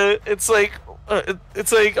 Yeah, it's like,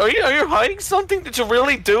 are you hiding something? Did you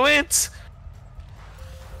really do it?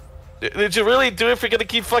 Did you really do it if you're gonna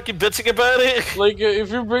keep fucking bitching about it? Like, if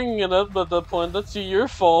you're bringing it up at that point, that's your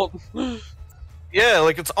fault. Yeah,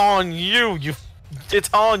 like it's on you, it's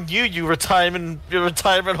on you, you retirement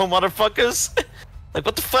home motherfuckers. Like,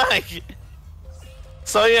 what the fuck?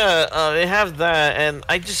 So yeah, they have that, and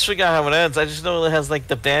I just forgot how it ends. I just know it has like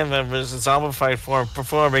the band members in zombified form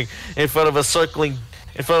performing in front of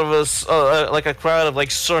like a crowd of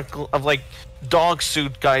like dog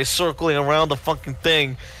suit guys circling around the fucking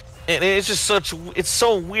thing. And it's just it's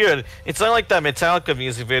so weird. It's not like that Metallica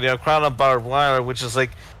music video, Crown of Barbed Wire, which is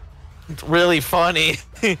like really funny.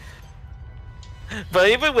 But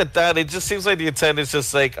even with that, it just seems like the intent is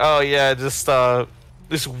just like, oh yeah, just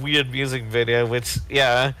this weird music video, which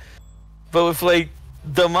yeah. But with like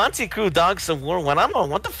the Monty Crew Dogs of War one, I don't know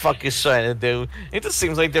what the fuck he's trying to do. It just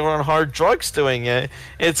seems like they were on hard drugs doing it.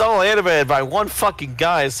 It's all animated by one fucking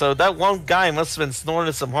guy, so that one guy must have been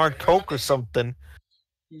snorting some hard coke or something.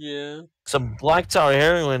 Yeah. Some black tar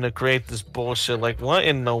heroin to create this bullshit. Like, what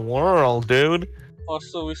in the world, dude?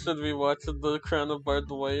 Also, we should rewatch the Crown of Barbed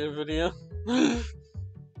Wire video.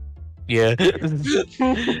 Yeah.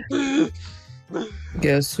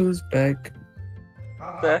 Guess who's back?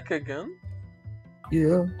 Back again?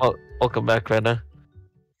 Yeah. Oh, welcome back, Rena.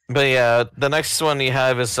 But yeah, the next one you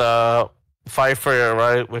have is Fight for Your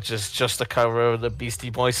Right, which is just a cover of the Beastie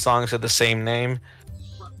Boys songs with the same name.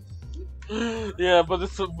 Yeah, but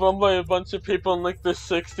it's run by a bunch of people in like the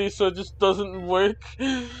 60s, so it just doesn't work.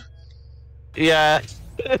 Yeah.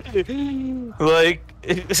 Like,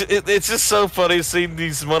 it's just so funny seeing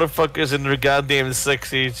these motherfuckers in their goddamn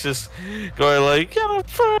 60s just going like, gotta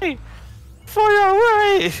fight for your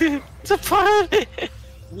right to party.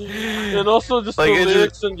 And also just like, the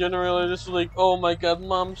lyrics in general are just like, oh my god,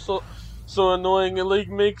 mom's so annoying. It like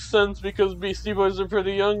makes sense because Beastie Boys are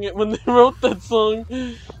pretty young when they wrote that song.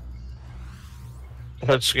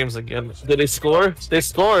 Heart screams again. Did they score? They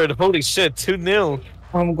scored! Holy shit, 2-0.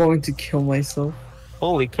 I'm going to kill myself.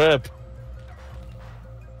 Holy crap.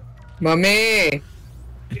 Mommy!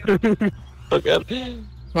 Oh god.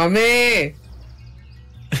 Mommy!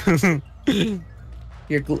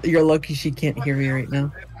 You're lucky she can't hear me right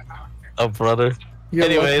now. Oh, brother. You're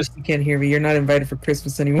Anyways. lucky she can't hear me. You're not invited for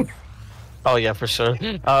Christmas anymore. Oh yeah, for sure.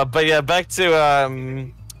 But yeah, back to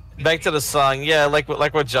the song. Yeah, like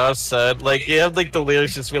what Josh said. Like, you have like the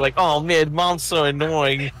lyrics just be like, oh man, mom's so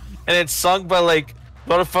annoying. And it's sung by like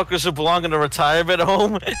motherfuckers who belong in a retirement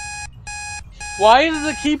home. Why does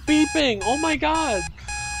it keep beeping? Oh my god.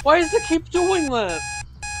 Why does it keep doing that?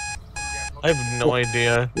 I have no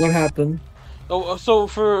idea. What happened? Oh, so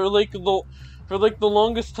for the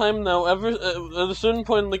longest time now, ever at a certain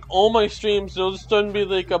point, like all my streams, they'll just start to be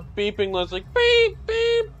like a beeping that's like beep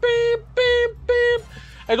beep beep beep beep.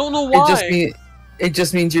 I don't know why. It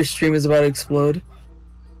just means your stream is about to explode.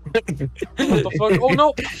 What the fuck? Oh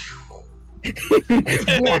no!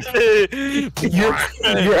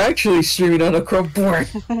 You're actually streaming on a Chrome porn.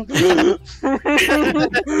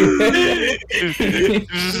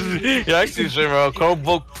 You're actually streaming on a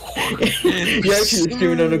Chromebook. You're actually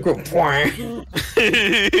streaming on a Chrome porn.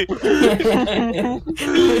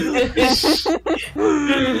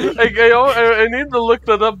 I need to look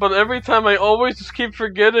that up, but every time I always just keep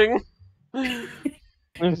forgetting. You're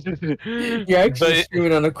actually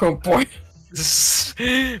streaming on a Chrome porn.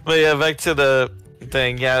 But yeah, back to the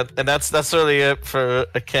thing. Yeah, and that's really it for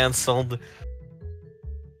a cancelled.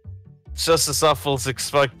 Just as awful as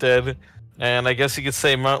expected, and I guess you could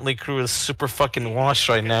say Motley Crue is super fucking washed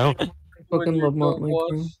right now. I fucking love Motley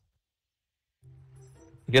Crue.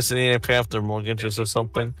 I guess they need to pay off their mortgages or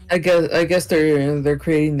something. I guess they're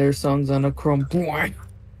creating their songs on a Chrome porn.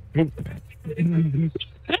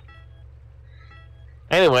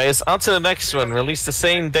 Anyways, on to the next one. Released the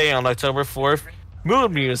same day on October 4th.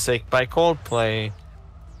 Moon Music by Coldplay.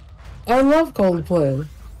 I love Coldplay.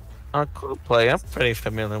 Coldplay, I'm pretty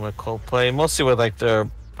familiar with Coldplay. Mostly with like their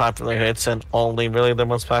popular hits and only really the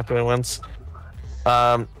most popular ones.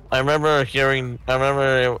 I remember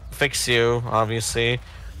Fix You, obviously.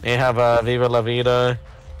 They have Viva La Vida.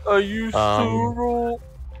 I used to roll.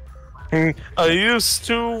 I used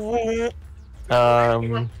to.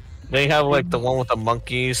 They have like the one with the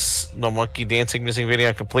monkeys, the monkey dancing music video.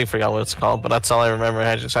 I completely forgot what it's called, but that's all I remember.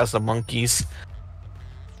 It just has the monkeys.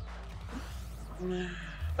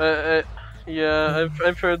 Uh, yeah,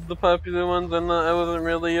 I've heard the popular ones, and I wasn't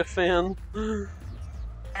really a fan.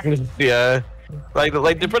 Yeah, like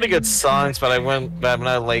they're pretty good songs, but I'm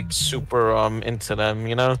not like super into them,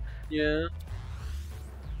 you know. Yeah.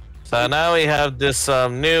 So now we have this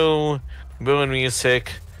new Moon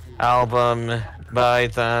Music album by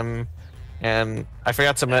them, and I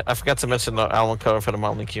forgot to mention the album cover for the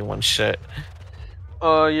Motley Q one shit.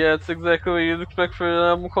 Yeah, it's exactly what you'd expect for an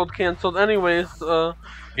album called Cancelled. Anyways,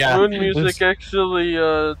 Yeah. Moon Music actually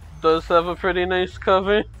does have a pretty nice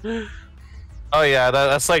cover. Oh yeah,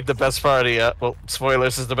 that's like the best part of the well,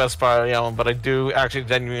 spoilers is the best part of the album, but I do actually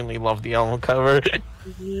genuinely love the album cover.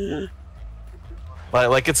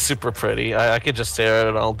 Like it's super pretty. I could just stare at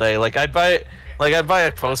it all day. Like I'd buy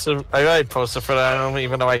a poster. I'd buy a poster for that album,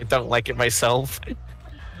 even though I don't like it myself.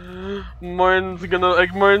 Martin's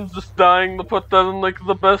just dying to put that in like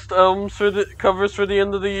the best albums for the covers for the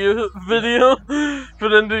end of the year video for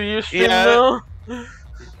the end of the year stream now.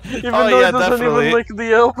 Even though he doesn't even like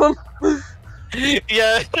the album.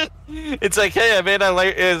 Yeah, it's like, hey, I mean,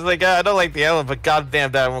 it's like, I don't like the album, but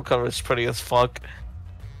goddamn, that album cover is pretty as fuck.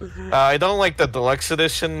 I don't like the deluxe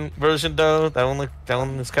edition version though. That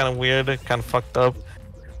one is kind of weird, kind of fucked up.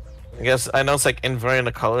 I guess I know it's like invariant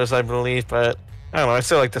the colors, I believe, but I don't know. I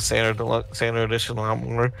still like the standard edition a lot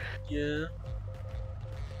more. Yeah.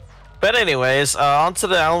 But anyways, onto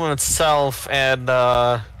the album itself, and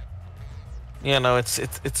you know,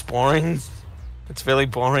 it's boring. It's really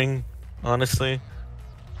boring, honestly.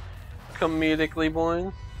 Comedically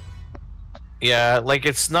boring. Yeah, like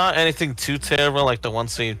it's not anything too terrible like the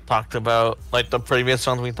ones we talked about, like the previous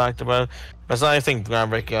ones we talked about. But it's not anything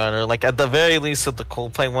groundbreaking either. Like at the very least, with the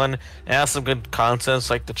Coldplay one, it has some good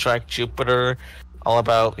concepts, like the track Jupiter, all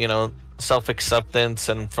about, you know, self-acceptance,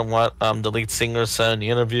 and from what the lead singer said in the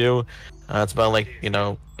interview, it's about, like, you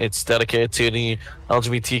know, it's dedicated to the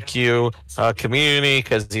LGBTQ community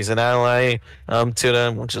because he's an ally to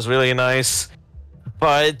them, which is really nice.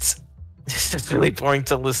 But it's just really boring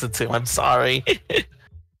to listen to. I'm sorry.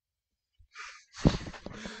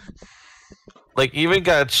 Like even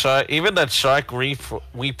that track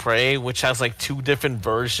We Pray, which has like 2 different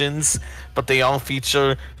versions, but they all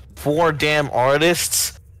feature 4 damn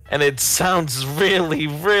artists, and it sounds really,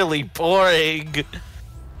 really boring.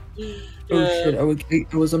 Oh shit!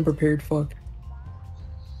 I was unprepared. Fuck.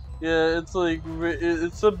 Yeah, it's like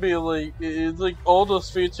it should be like it's like all those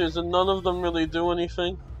features, and none of them really do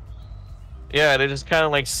anything. Yeah, they just kind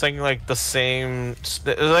of like sing like the same.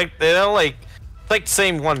 Like they don't like. Like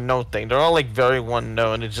same one note thing. They're all like very one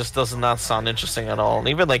note, and it just does not sound interesting at all. And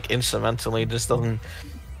even like instrumentally, it just doesn't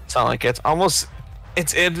sound like it. It's almost, it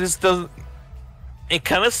just doesn't. It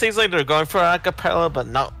kind of seems like they're going for a cappella, but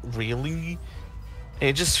not really.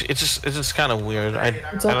 It's just kind of weird.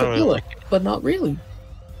 It's I don't really like it. but not really.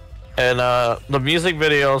 And the music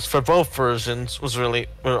videos for both versions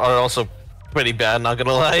are also pretty bad. Not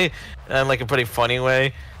gonna lie, and like a pretty funny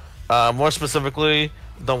way. More specifically,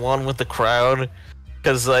 the one with the crowd,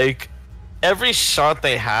 because like every shot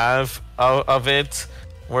they have of it,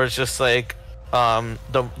 where it's just like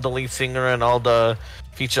the lead singer and all the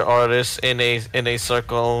feature artists in a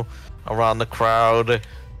circle around the crowd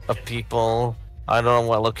of people. I don't know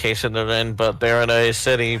what location they're in, but they're in a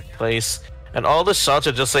city place, and all the shots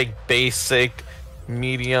are just like basic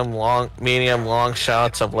medium long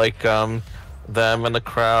shots of like them and the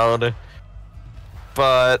crowd,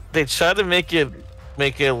 but they try to make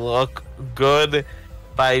it look good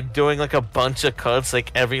by doing like a bunch of cuts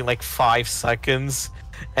like every like 5 seconds,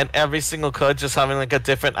 and every single cut just having like a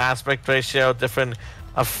different aspect ratio, different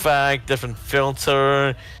effect, different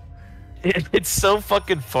filter. It's so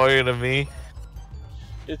fucking funny to me.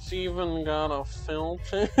 It's even got a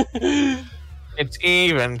filter. It's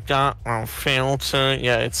even got a filter.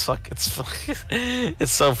 Yeah, it's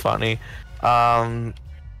so funny.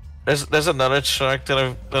 There's another track that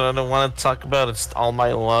I don't want to talk about. It's All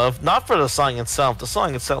My Love. Not for the song itself. The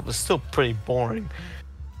song itself is still pretty boring,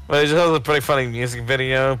 but it just has a pretty funny music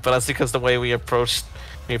video. But that's because the way we approached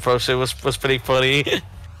it was pretty funny.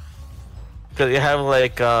 Because you have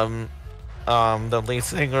like the lead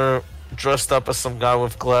singer dressed up as some guy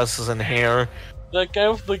with glasses and hair. That guy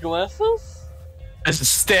with the glasses?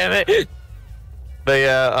 Damn it! But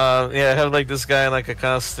yeah, have like this guy in like a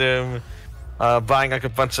costume, buying like a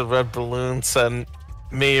bunch of red balloons, and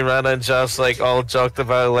me, Rana, and Josh like all joked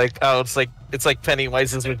about it, like, oh, it's like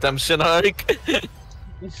Pennywise's redemption arc.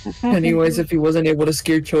 Pennywise, if he wasn't able to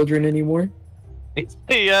scare children anymore.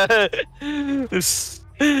 Yeah.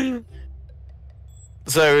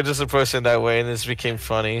 So we were just approaching that way, and this became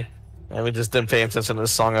funny. And we just didn't pay attention to the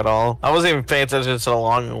song at all. I wasn't even paying attention to the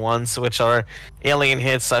longer ones, which are Alien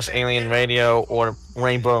Hits / Alien Radio or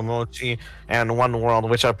Rainbow Emoji and One World,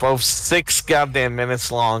 which are both 6 goddamn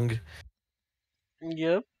minutes long.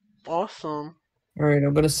 Yep. Awesome. Alright,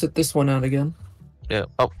 I'm gonna sit this one out again. Yeah.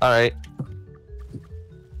 Oh, alright.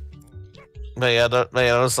 But yeah,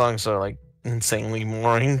 those songs are like insanely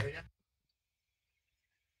boring.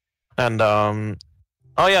 And oh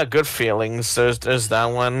yeah, Good Feelings. There's that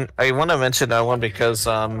one. I want to mention that one because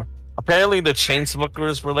apparently the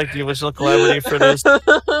Chainsmokers were like the original collaborator for this.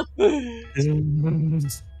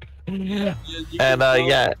 And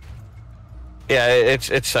yeah,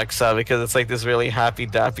 it checks out because it's like this really happy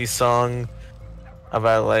dappy song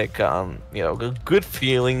about like you know, good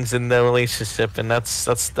feelings in the relationship, and that's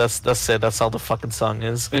it. That's all the fucking song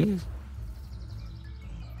is.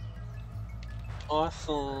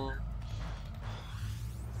 Awesome.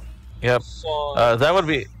 Yep. That would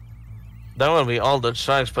be all the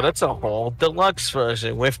tracks, but it's a whole deluxe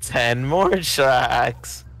version with 10 more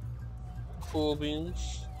tracks. Cool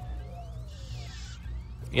beans.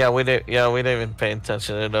 Yeah, we didn't even pay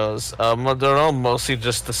attention to those. They're all mostly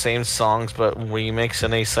just the same songs, but remixed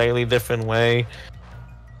in a slightly different way.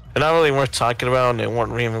 They're not really worth talking about, and they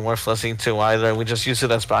weren't even worth listening to either. We just used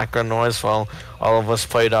it as background noise while all of us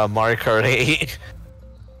played Mario Kart 8.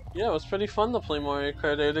 Yeah, it was pretty fun to play Mario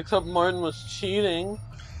Kart 8, except Martin was cheating.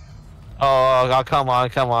 Oh, come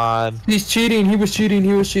on. He's cheating. He was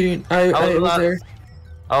cheating. I was there.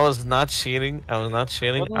 I was not cheating. I don't know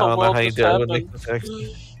how you do it.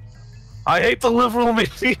 I hate the liberal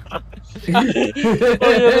media. Oh yeah,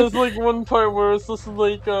 there's like one part where it's just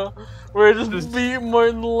like where I just beat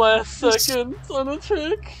Martin last second on a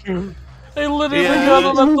trick. I literally got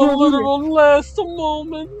him at the literal last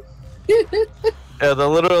moment. Yeah, the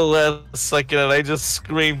literal last second, and I just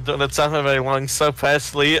screamed on the top of my lungs so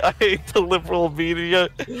passionately, I hate the liberal media.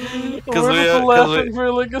 We're just laughing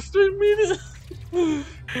for like a straight minute.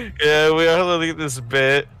 Yeah, we are literally this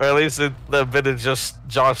bit, or at least the bit is just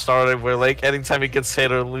Josh started, where like anytime he gets hit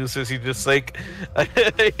or loses, he just like,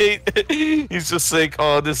 he's just like,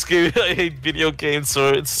 oh, this game, I hate video games, so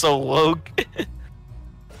it's so woke.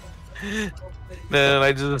 Then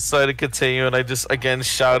I just decided to continue, and I just again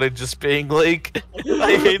shouted, just being like,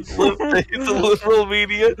 I hate the liberal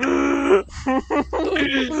media.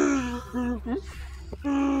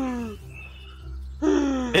 I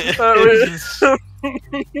hate the liberal media.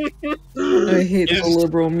 I hate the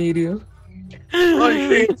liberal media.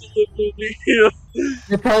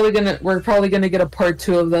 We're probably gonna get a part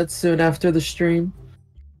 2 of that soon after the stream.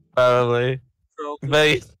 Probably.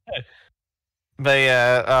 But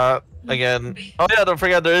yeah, again. Oh yeah, don't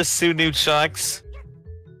forget there is 2 new tracks.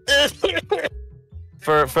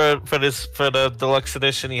 for the deluxe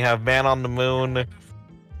edition, you have Man on the Moon,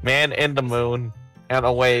 Man in the Moon, and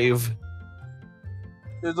A Wave.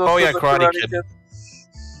 Oh yeah, Karate Kid.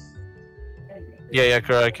 Yeah,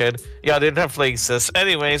 Karate Kid. Yeah, they definitely exist.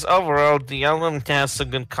 Anyways, overall, the album has some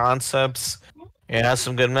good concepts. It has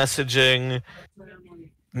some good messaging.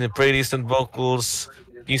 Pretty decent vocals,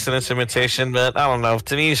 decent instrumentation, but I don't know.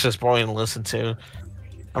 To me, it's just boring to listen to.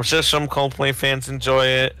 I'm sure some Coldplay fans enjoy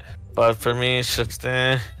it, but for me, it's just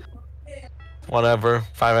whatever.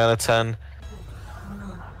 5 out of 10.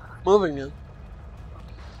 Moving in.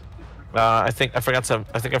 I think I forgot to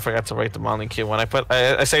rate them on the queue. When I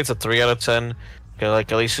say it's a 3 out of 10.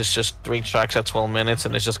 Like at least it's just 3 tracks at 12 minutes,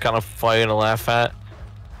 and it's just kind of funny to laugh at.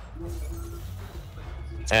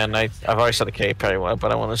 And I've already said a Katy Perry one,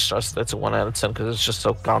 but I want to stress that it's a 1 out of 10 because it's just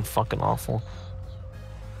so god fucking awful.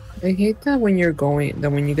 I hate that when you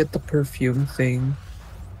get the perfume thing,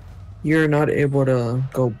 you're not able to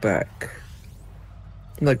go back.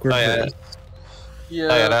 Like reverse.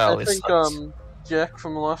 Yeah, I think Jack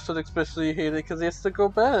from Lost would especially hate it because he has to go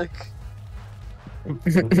back.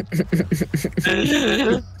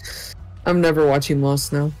 I'm never watching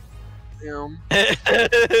Lost now. Damn.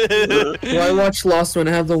 Why watch Lost when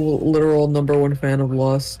I have the literal #1 fan of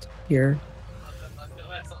Lost here?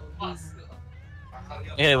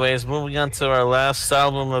 Anyways, moving on to our last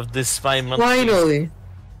album of this 5 months. Finally!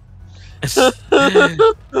 So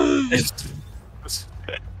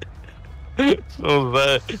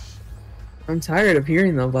that. I'm tired of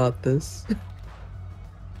hearing about this.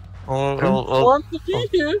 I want to be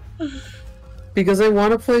here. Because I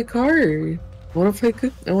want to play Kart. I want to play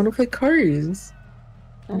Cars. I want to play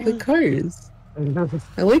Cars.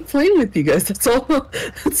 I like playing with you guys. That's all.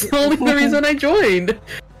 That's the only reason I joined.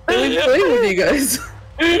 I like playing with you guys.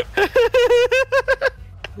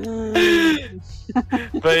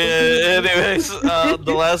 But anyways,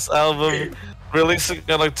 the last album Releasing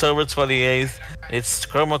on October 28th. It's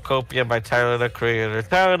Chromacopia by Tyler the Creator.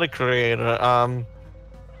 Tyler the Creator.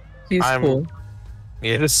 He's I'm cool.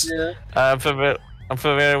 yes. Yeah. I'm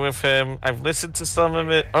familiar with him. I've listened to some of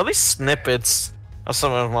it, or at least snippets of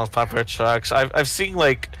some of his most popular tracks. I've seen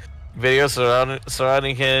like videos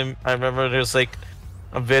surrounding him. I remember there's like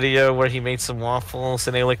a video where he made some waffles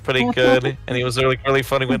and they look pretty good, and he was really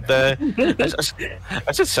funny with that.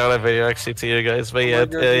 I should show that video actually to you guys. But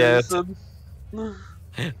yeah,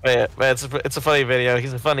 it's a funny video.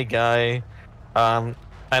 He's a funny guy. I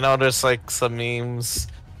know there's like some memes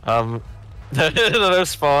that are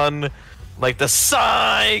fun, like the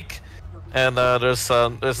psych, and there's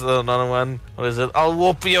another one. What is it? I'll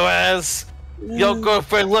whoop your ass. Your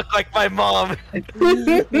girlfriend look like my mom. Where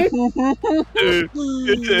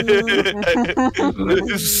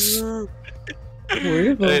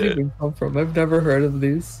did those even come from? I've never heard of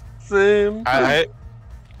these. Same. I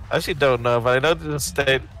actually don't know, but I know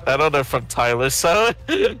I know they're from Tyler, so.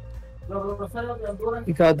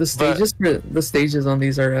 God, the stages on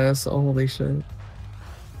these are ass. Holy shit.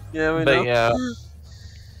 Yeah, we But know. yeah,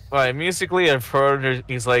 right. Musically, I've heard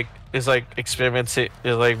he's like experimenting,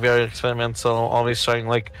 is like very experimental. Always trying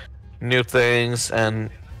like new things, and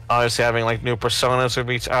obviously having like new personas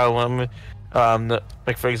with each album.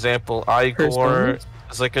 Like for example, Igor Personas?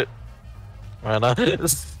 is like a.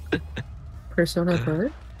 Persona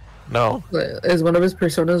 5? No. Is one of his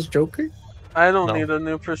personas Joker? I don't No. need a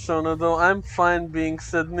new persona though. I'm fine being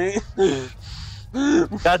Sydney.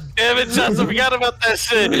 God damn it, Johnson! Forgot about that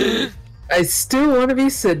shit. I still want to be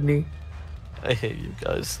Sydney. I hate you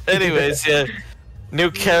guys. Anyways, yeah.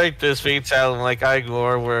 New characters for each album, like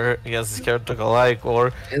Igor, where he has this character called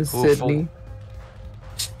Igor. And who Sydney.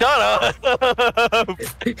 Shut up!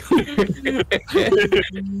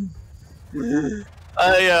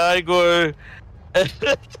 Igor.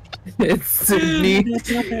 It's Sydney.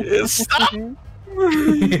 Stop!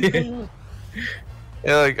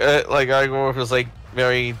 Yeah, like Igor was like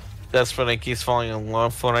very desperate and keeps falling in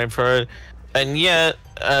love for what I've heard. And yet,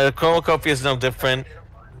 Chromacopia is no different.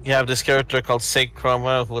 You have this character called Saint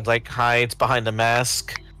Chroma who like hides behind a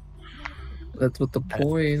mask. That's what the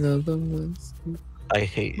point of them was. I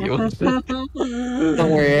hate you.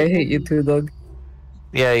 Don't worry, I hate you too, Doug.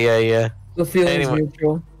 Yeah. The feeling's Anyway.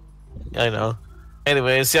 mutual. I know.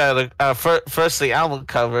 Anyways, yeah. First the album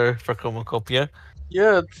cover for Chromacopia.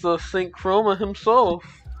 Yeah, it's Saint Chroma himself.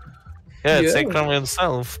 Yeah, it's Yeah. Saint Chroma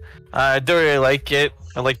himself. I do really like it.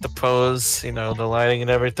 I like the pose, you know, the lighting and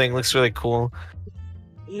everything. Looks really cool.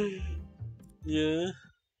 Yeah.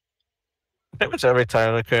 Pretty much every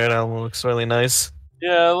Tyler Creator album looks really nice.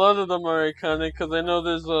 Yeah, a lot of them are iconic because I know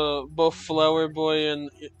there's both Flower Boy and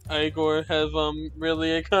Igor have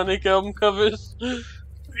really iconic album covers.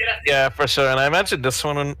 Yeah, for sure. And I imagine this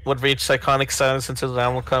one would reach iconic status into the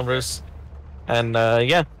album covers. And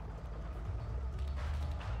yeah.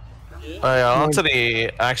 On to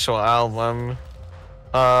the actual album.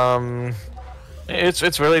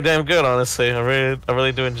 It's really damn good, honestly. I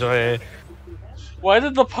really do enjoy it. Why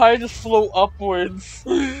did the pie just flow upwards?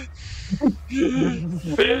 The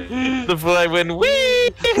fly went wee.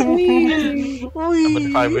 The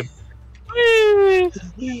pie went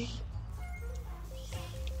wee.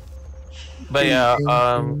 But yeah,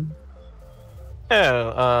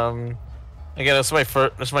 again, it's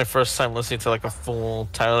my first time listening to like a full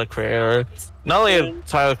Tyler Creator, not only a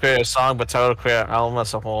Tyler Creator song, but Tyler Creator album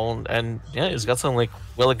as a whole. And yeah, he's got some like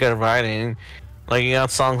really good writing. Like you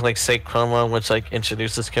got songs like Saint Chroma, which like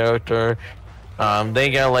introduces character. They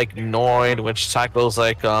got like Noid, which tackles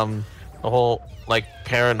like the whole like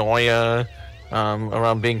paranoia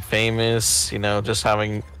around being famous. You know, just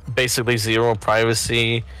having basically zero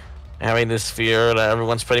privacy. Having this fear that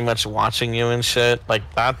everyone's pretty much watching you and shit. Like,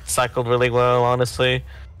 that cycled really well, honestly.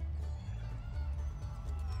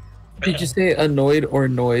 Did you say annoyed or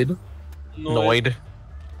Noid? Noid.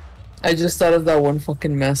 I just thought of that one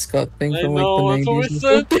fucking mascot thing I from like know, that's the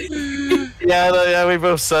what 90s. we and said. Yeah, we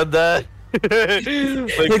both said that. Like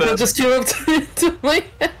that just came up to my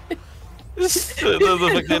head.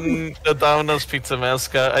 the fucking the Domino's pizza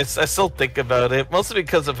mascot. I still think about it, mostly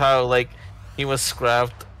because of how, like, he was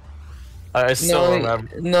scrapped. I still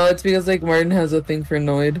remember. No, it's because like Martin has a thing for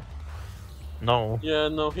Noid. No. Yeah,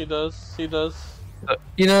 no, he does. He does.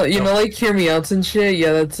 You know, like Hear Me Outs and shit.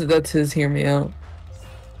 Yeah, that's his Hear Me Out.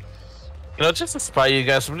 You know, just to spite you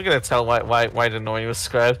guys, I'm gonna tell why the Noid was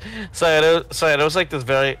scrapped. So there was like this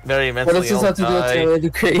very What mentally does this have to do with Tyler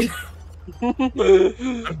the Creator?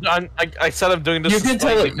 I said I'm doing this. You can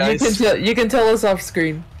tell. You can tell us off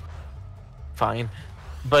screen. Fine,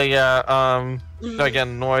 but yeah.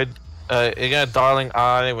 Again, Noid. you got Darling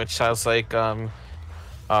Eye, which has like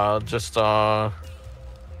just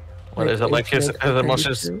what is it like his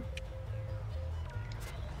emotions.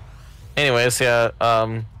 Anyways, yeah,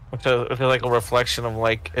 which is like a reflection of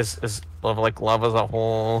like is of like love as a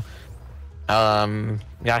whole.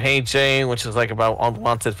 Yeah, Hey Jane, which is like about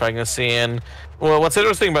unwanted pregnancy, and well, what's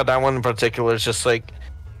interesting about that one in particular is just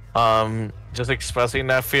expressing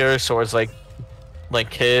that fear towards like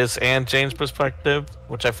his and Jane's perspective,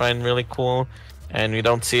 which I find really cool, and we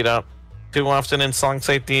don't see that too often in songs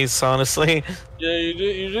like these, honestly. Yeah,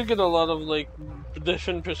 you do get a lot of like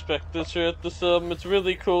different perspectives throughout the song. It's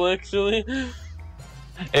really cool, actually.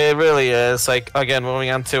 It really is. Like again,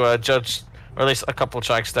 moving on to Judge, or at least a couple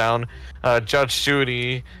tracks down, Judge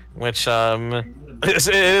Judy, which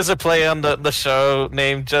it is a play on the show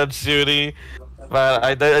named Judge Judy, but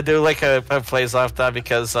I do like how it plays off that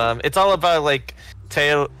because it's all about like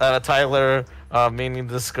Tyler meeting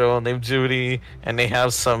this girl named Judy, and they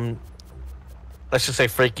have some, let's just say,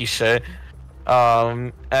 freaky shit.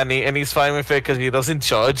 And he's fine with it because he doesn't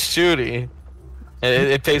judge Judy.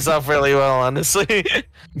 It pays off really well, honestly.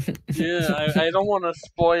 Yeah, I don't want to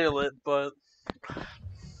spoil it, but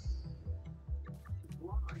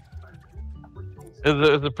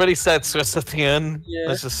it's a pretty sad twist at the end. yeah.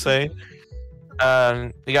 Let's just say.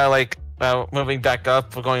 You got like moving back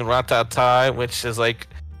up, we're going Ratata, which is like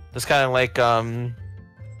this kind of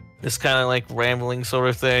like rambling sort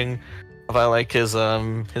of thing about like his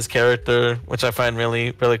character, which I find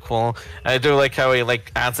really really cool. And I do like how he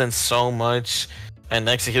like adds in so much and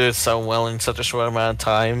executed so well in such a short amount of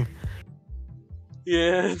time.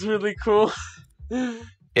 Yeah, it's really cool.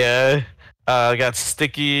 Yeah, I got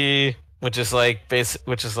Sticky, which is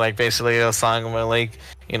basically a song about like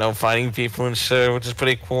fighting people and shit, which is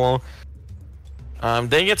pretty cool. Then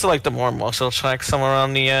you get to like the more emotional tracks somewhere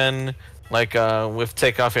around the end, like with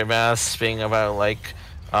Take Off Your Mask being about like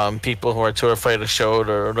people who are too afraid to show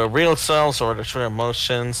their real selves or their true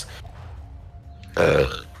emotions.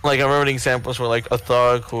 Like I remember the examples were like a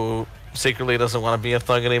thug who secretly doesn't want to be a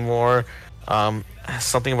thug anymore.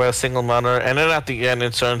 Something about a single mother, and then at the end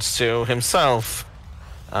it turns to himself,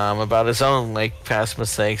 about his own like past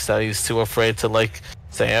mistakes that he's too afraid to like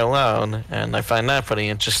say out loud, and I find that pretty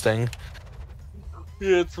interesting.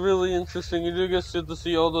 Yeah, it's really interesting. You do get to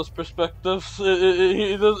see all those perspectives.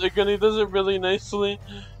 He does it really nicely.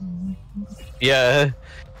 Yeah,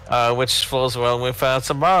 which falls well with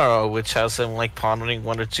Tomorrow, which has him like pondering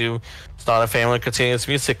whether to start a family, continue his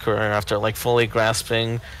music career after like fully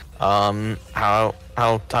grasping how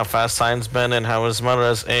fast time's been and how his mother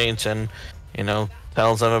has aged, and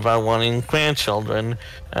tells him about wanting grandchildren.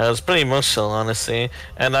 It's pretty emotional, honestly.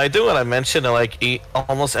 And I do what I mentioned, like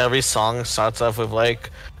almost every song starts off with like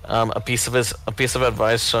a piece of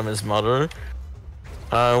advice from his mother,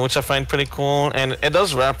 which I find pretty cool. And it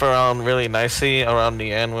does wrap around really nicely around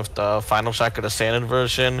the end with the final track of the standard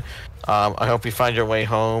version. I hope you find your way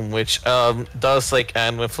home, which does like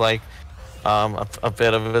end with like a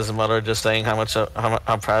bit of his mother just saying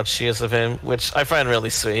how proud she is of him, which I find really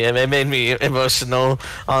sweet. It made me emotional,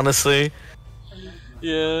 honestly.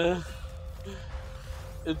 Yeah,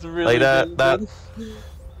 it's really like that. good.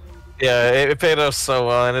 Yeah, it paid off so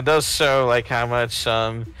well, and it does show like how much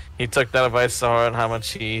he took that advice to heart, and how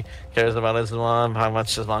much he cares about his mom, how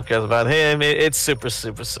much his mom cares about him. It's super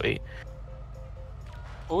super sweet.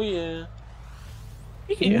 Oh yeah.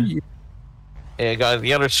 Yeah. Yeah, got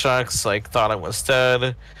the other tracks like Thought I Was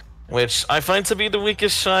Dead, which I find to be the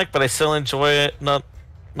weakest track, but I still enjoy it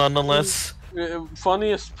nonetheless.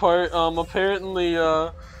 Funniest part, apparently,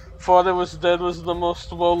 Thought I Was Dead was the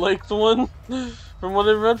most well-liked one, from what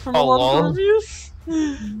I read from a lot of the reviews.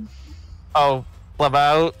 Oh,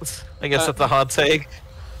 about? I guess that's a hot take.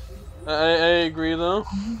 I agree though.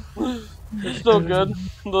 It's still good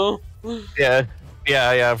though.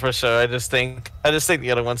 Yeah, for sure. I just think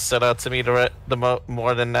the other one stood out to me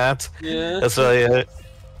more than that. Yeah. That's really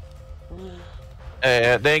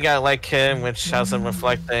it. They got Like Him, which has him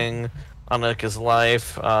reflecting on like his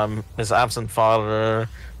life, his absent father,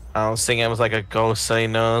 seeing him as like a ghost that he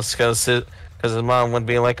knows, because his mom would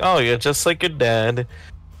be like, "Oh, you're just like your dad."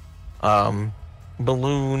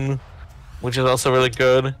 Balloon, which is also really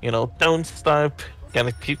good. Don't stop.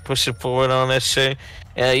 Gotta keep pushing forward on that shit.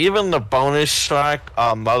 Even the bonus track,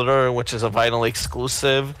 Mother, which is a vinyl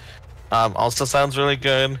exclusive, also sounds really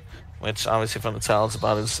good. Which obviously from the tales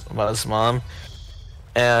about his mom.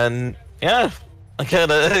 And yeah, I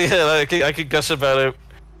could gush about it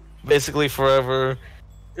basically forever.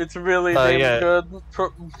 It's really damn good.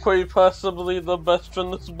 Quite possibly the best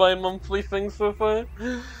from this bi-monthly thing so far.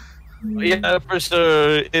 Yeah, for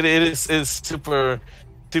sure. It's super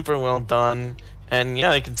super well done. And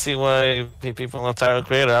yeah, I can see why people love Tyler the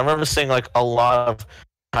Creator. I remember seeing like a lot of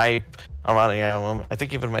hype around the album. I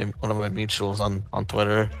think even one of my mutuals on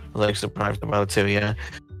Twitter was like super hyped about it too. Yeah.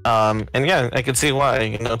 And yeah, I can see why.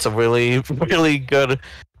 You know, it's a really really good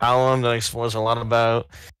album that explores a lot about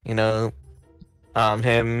him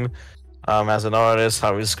as an artist,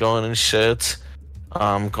 how he's going and shit.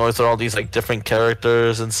 Going through all these like different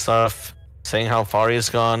characters and stuff, saying how far he's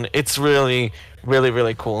gone. It's really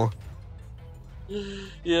really cool.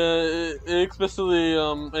 Yeah, especially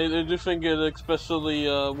I do think it especially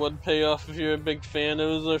would pay off if you're a big fan. It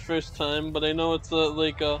was their first time, but I know it's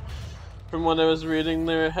from what I was reading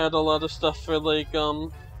there, it had a lot of stuff for like a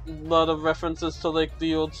lot of references to like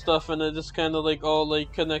the old stuff, and it just kind of like all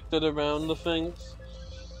like connected around the things.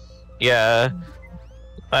 Yeah,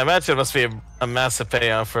 I imagine it must be a massive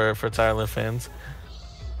payoff for Tyler fans.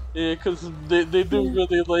 Yeah, because they do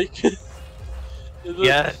really like it.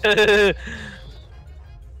 Yeah.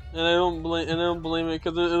 And I don't blame it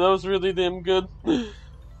because that was really damn good.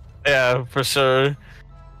 Yeah, for sure.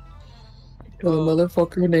 The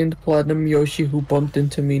motherfucker named Platinum Yoshi who bumped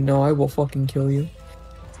into me. No, I will fucking kill you.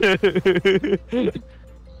 But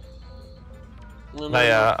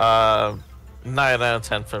yeah, 9 out of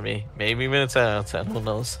 10 for me. Maybe even a 10 out of 10. Who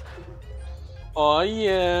knows? Oh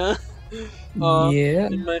yeah. Yeah.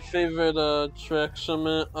 My favorite tracks from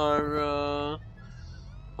it are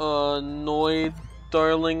Noid,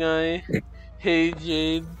 Darling Eye, Hey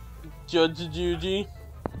Jade, Judge Judy,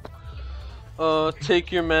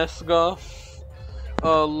 Take Your Mask Off,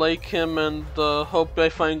 Like Him, and Hope I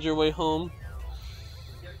Find Your Way Home.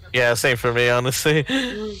 Yeah, same for me, honestly.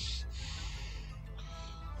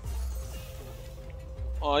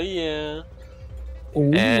 Oh yeah.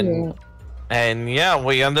 Oh, And yeah,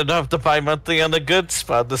 we ended up the bi-monthly on the good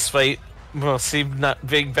spot despite mostly not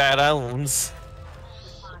big bad albums.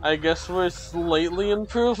 I guess we're slightly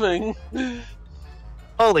improving.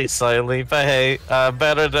 Only slightly, but hey,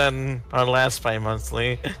 better than our last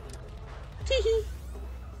bi-monthly.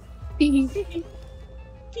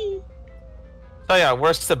 So yeah,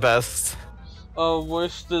 worst to best.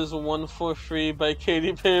 Worst is 143 by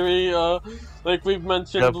Katy Perry. Like we've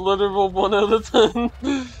mentioned, Yep. literal 1 out of 10.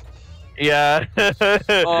 Yeah.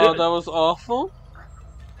 That was awful.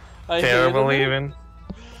 I Terrible hated it. even.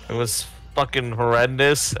 It was fucking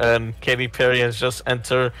horrendous, and Katy Perry has just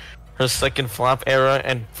entered her second flop era,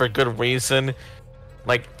 and for good reason.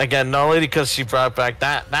 Like, again, not only because she brought back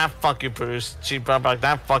that fucking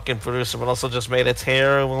producer, but also just made a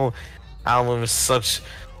terrible album with such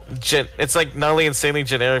it's like not only insanely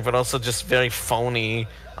generic, but also just very phony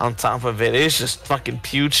on top of it. It's just fucking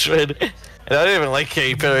putrid. And I don't even like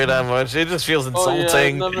Katy Perry that much. It just feels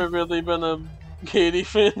insulting. Oh yeah, I've never really been a Katy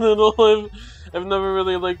fan at all. I've never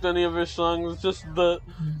really liked any of her songs. Just the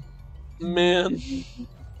man.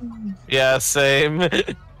 Yeah, same.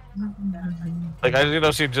 Like, I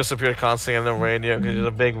know she just appeared constantly on the radio because she's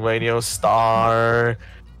a big radio star.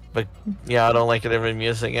 But yeah, I don't like it in her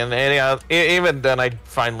music. And even then, I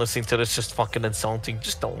find listening to this just fucking insulting.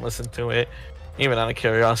 Just don't listen to it, even out of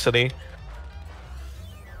curiosity.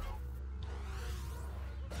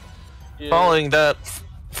 Yeah.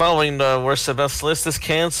 Following the worst and best list is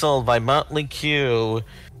canceled by Motley Crue.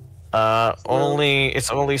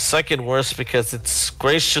 It's only second worst because it's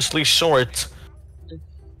graciously short.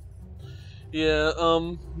 Yeah,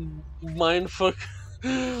 mindfuck.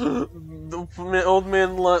 The old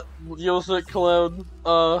man yells at Cloud,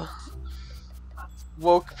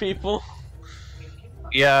 woke people.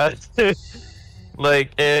 Yeah.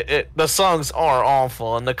 Like, the songs are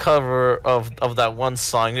awful, and the cover of that one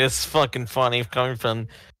song is fucking funny coming from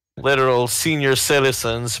literal senior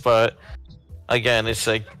citizens, but again, it's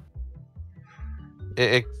like,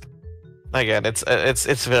 it's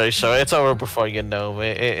very short. It's over before you know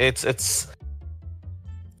it. It's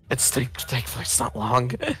thankfully it's not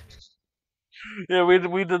long. Yeah,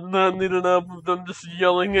 we did not need an album of them just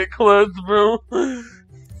yelling at Clouds, bro.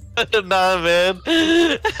 Nah, man.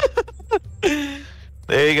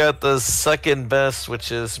 They got the second best,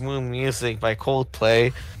 which is Moon Music by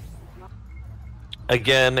Coldplay.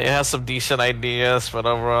 Again, it has some decent ideas, but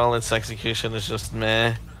overall its execution is just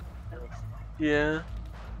meh. Yeah.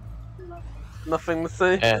 Nothing to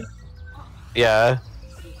say. Yeah.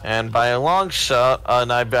 And by a long shot,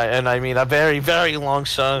 and I mean a very, very long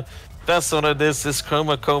shot, best one of this is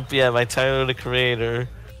Chromacopia by Tyler the Creator.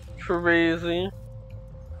 Crazy.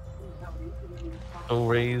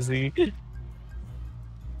 Crazy.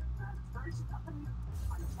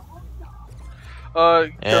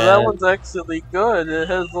 That one's actually good. It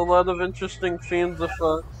has a lot of interesting themes of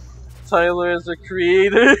Tyler as a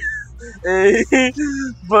creator. Hey,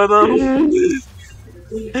 but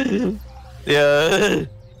Yeah,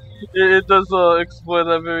 it does explore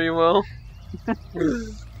that very well.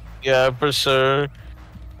 yeah, for sure.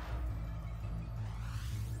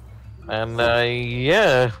 And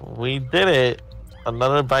yeah, we did it.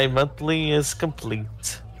 Another bi-monthly is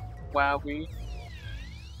complete. Wowie.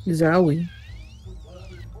 Zowie.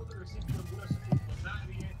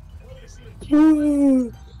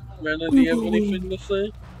 Rena, do you have anything to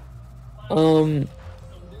say? um,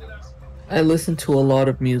 I listen to a lot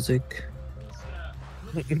of music.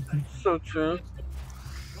 So true.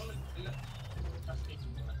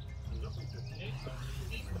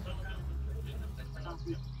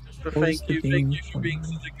 But Close thank to you being for being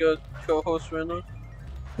fun. such a good co-host, Rena.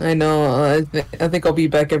 I know. I think I'll be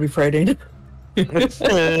back every Friday.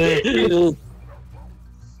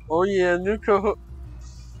 Oh yeah, new co-host.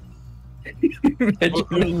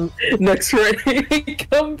 Imagine next Friday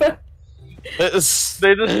come back. It's-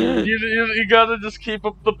 They just you gotta just keep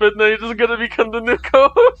up the bit now. You're just gonna become the new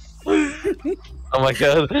co-host. oh my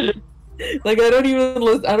god. Like I don't even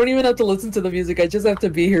I don't even have to listen to the music. I just have to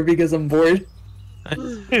be here because I'm bored.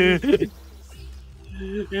 You're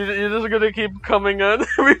just gonna keep coming on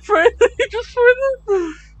every Friday just for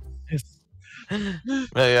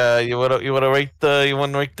that. You wanna rate the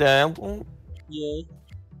album? Yeah,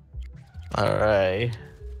 All right.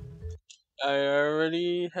 I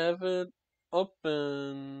already have it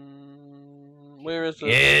open. Where is it?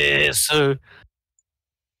 Yes, sir.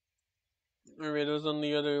 Alright, it was on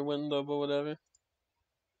the other window, but whatever.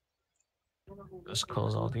 Just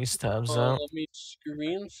close all these tabs out, Let me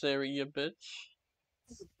screen share you, bitch.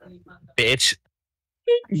 bitch.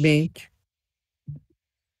 Make.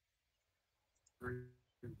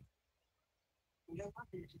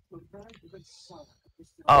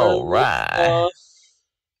 All Alright, right.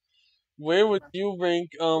 where would you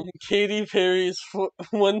rank Katy Perry's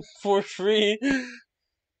 143?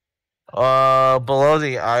 Below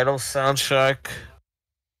the Idol soundtrack,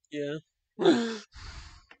 Yeah.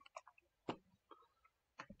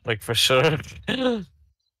 like for sure.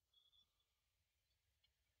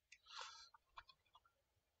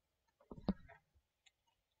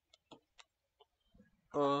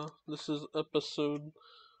 This is episode.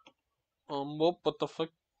 What the fuck?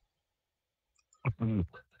 As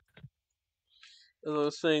I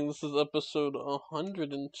was saying, this is episode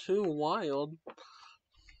 102. Wild.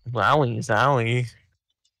 Wowie, zowie.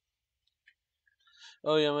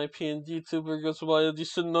 Oh yeah, my PNG tuber goes wild. You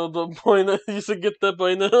should know the point. You should get that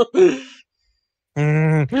by now.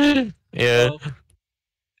 Yeah.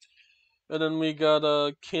 And then we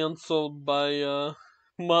got canceled by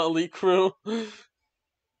Motley Crue.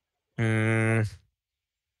 Hmm.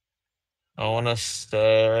 I wanna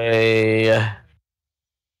stay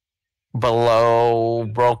below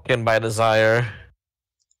Broken by Desire.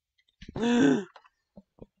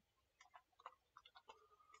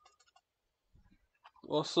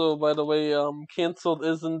 Also, by the way, canceled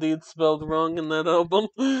is indeed spelled wrong in that album.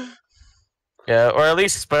 Yeah, or at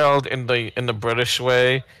least spelled in the British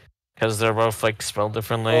way, because they're both like spelled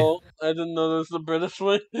differently. Oh, I didn't know there's the British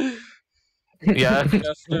way. Yeah.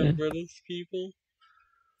 Gosh darn British people.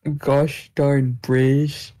 Gosh darn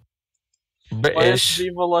British. Why is British.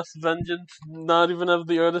 Viva Las Vengeance not even have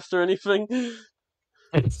the artist or anything?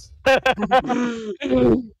 This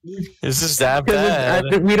is that Because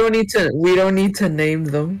bad. we don't need to name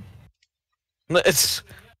them. It's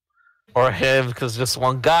or him, because just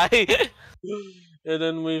one guy. And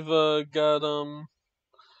then we've got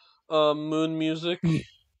Moon Music.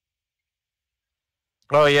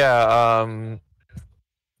 Oh yeah.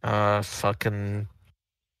 Fucking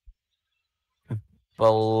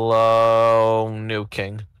below New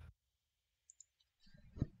King.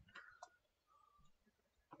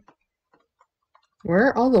 Where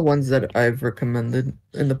are all the ones that I've recommended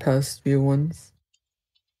in the past few ones?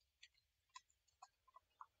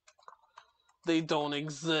 They don't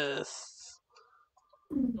exist.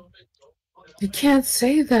 You can't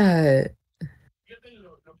say that.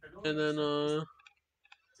 And then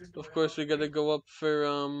of course we gotta go up for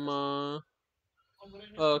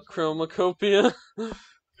Chromacopia.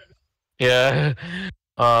 Yeah.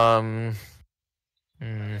 Um.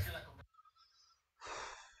 hmm.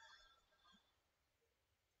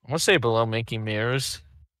 I'm gonna say below Making Mirrors.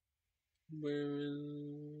 Where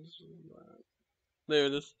is that? There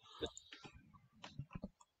it is.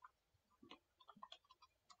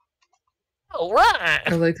 All right.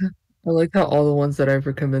 I like how all the ones that I've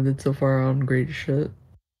recommended so far are on great shit.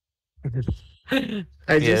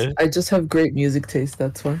 Yeah. I just have great music taste,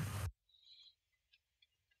 that's why.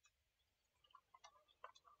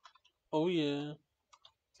 Oh yeah.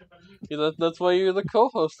 Yeah, that's why you're the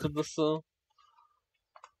co-host of the show.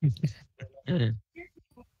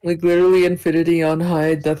 Like literally Infinity on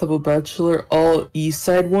High, Death of a Bachelor, all East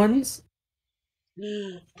Side ones.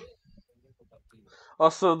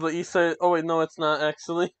 Also, the East Side. Oh wait, no, it's not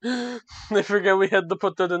actually. I forget we had to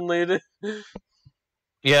put that in later.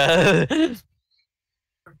 Yeah.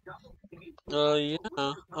 Yeah.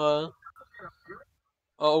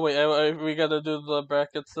 Oh wait, we gotta do the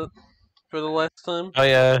brackets for the last time. Oh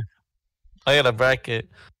yeah. I got a bracket.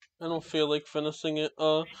 I don't feel like finishing it.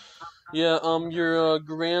 Yeah. Your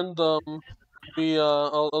grand.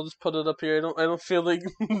 I'll just put it up here. I don't feel like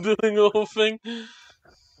doing the whole thing.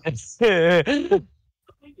 That's fair.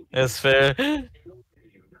 I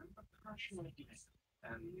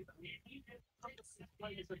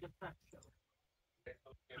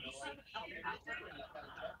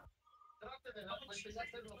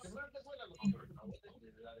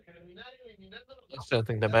still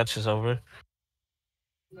think the match is over.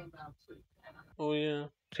 Oh yeah.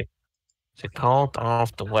 She called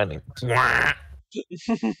off the wedding.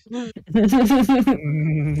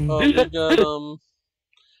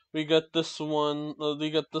 We got this one. We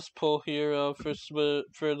got this poll here. For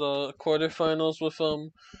the quarterfinals with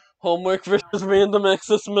homework versus random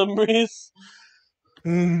access memories.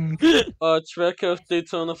 Trackhouse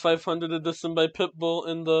Daytona 500 edition by Pitbull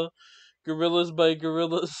and the Gorillas by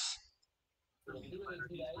Gorillas.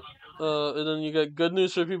 And then you got good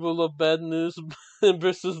news for people who love bad news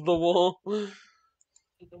versus The Wall.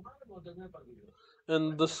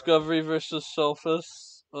 And Discovery versus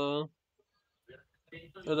Selfish. And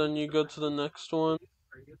then you go to the next one.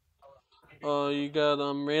 You got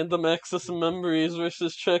Random Access Memories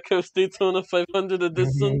versus Trackhouse Daytona 500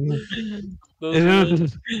 edition. Those win.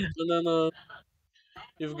 And then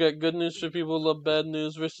you've got good news for people who love bad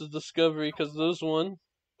news versus Discovery because those won.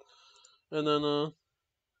 And then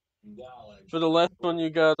for the last one you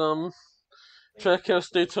got Trackhouse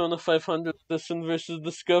Daytona 500 edition versus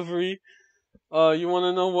Discovery. You want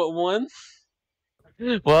to know what won?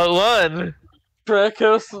 What one?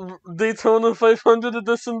 Trackhouse Daytona 500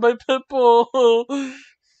 edition by Pitbull.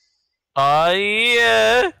 Oh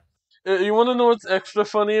yeah. You want to know what's extra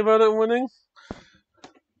funny about it winning?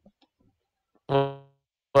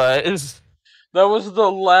 What is? That was the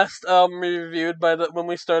last album we reviewed when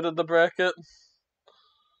we started the bracket.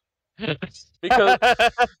 Because I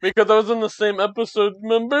was in the same episode,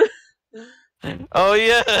 remember? Oh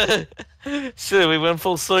yeah. Shit, we went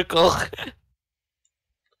full circle.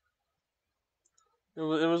 It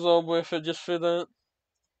was all worth it just for that.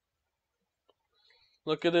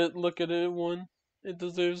 Look at it, it won. It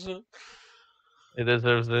deserves it. It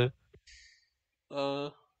deserves it.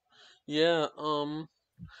 Yeah,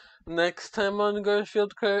 next time on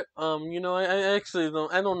Garfield Kart, I actually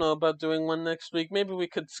don't know about doing one next week. Maybe we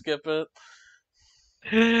could skip it.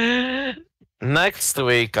 Next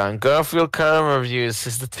week on Garfield Car Reviews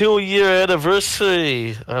is the 2-year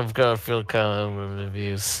anniversary of Garfield Car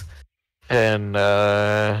Reviews. And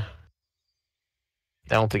I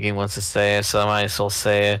don't think he wants to say it, so I might as well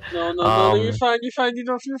say it. No, you're fine, you're fine,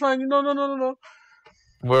 you're fine, no.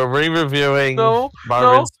 We're re-reviewing No,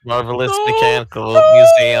 Marvin's Marvelous no, Mechanical no,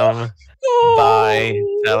 Museum no, by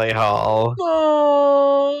Sally Hall.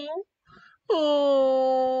 no,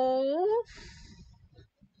 oh.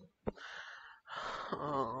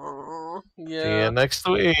 Yeah. See you next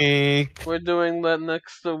week. We're doing that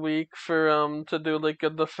next week for to do like a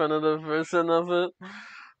definitive version of it.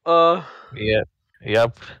 Yeah.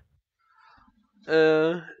 Yep.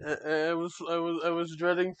 I was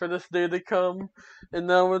dreading for this day to come, and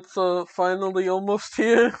now it's finally almost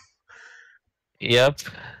here. Yep.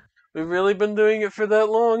 We've really been doing it for that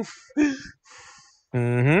long.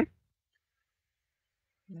 Mm-hmm.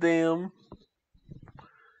 Damn.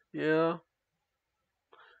 Yeah.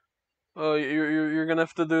 Oh, you're gonna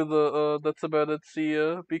have to do the that's about it. See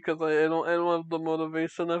ya, because I don't have the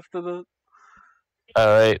motivation after that. All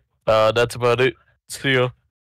right. That's about it. See ya.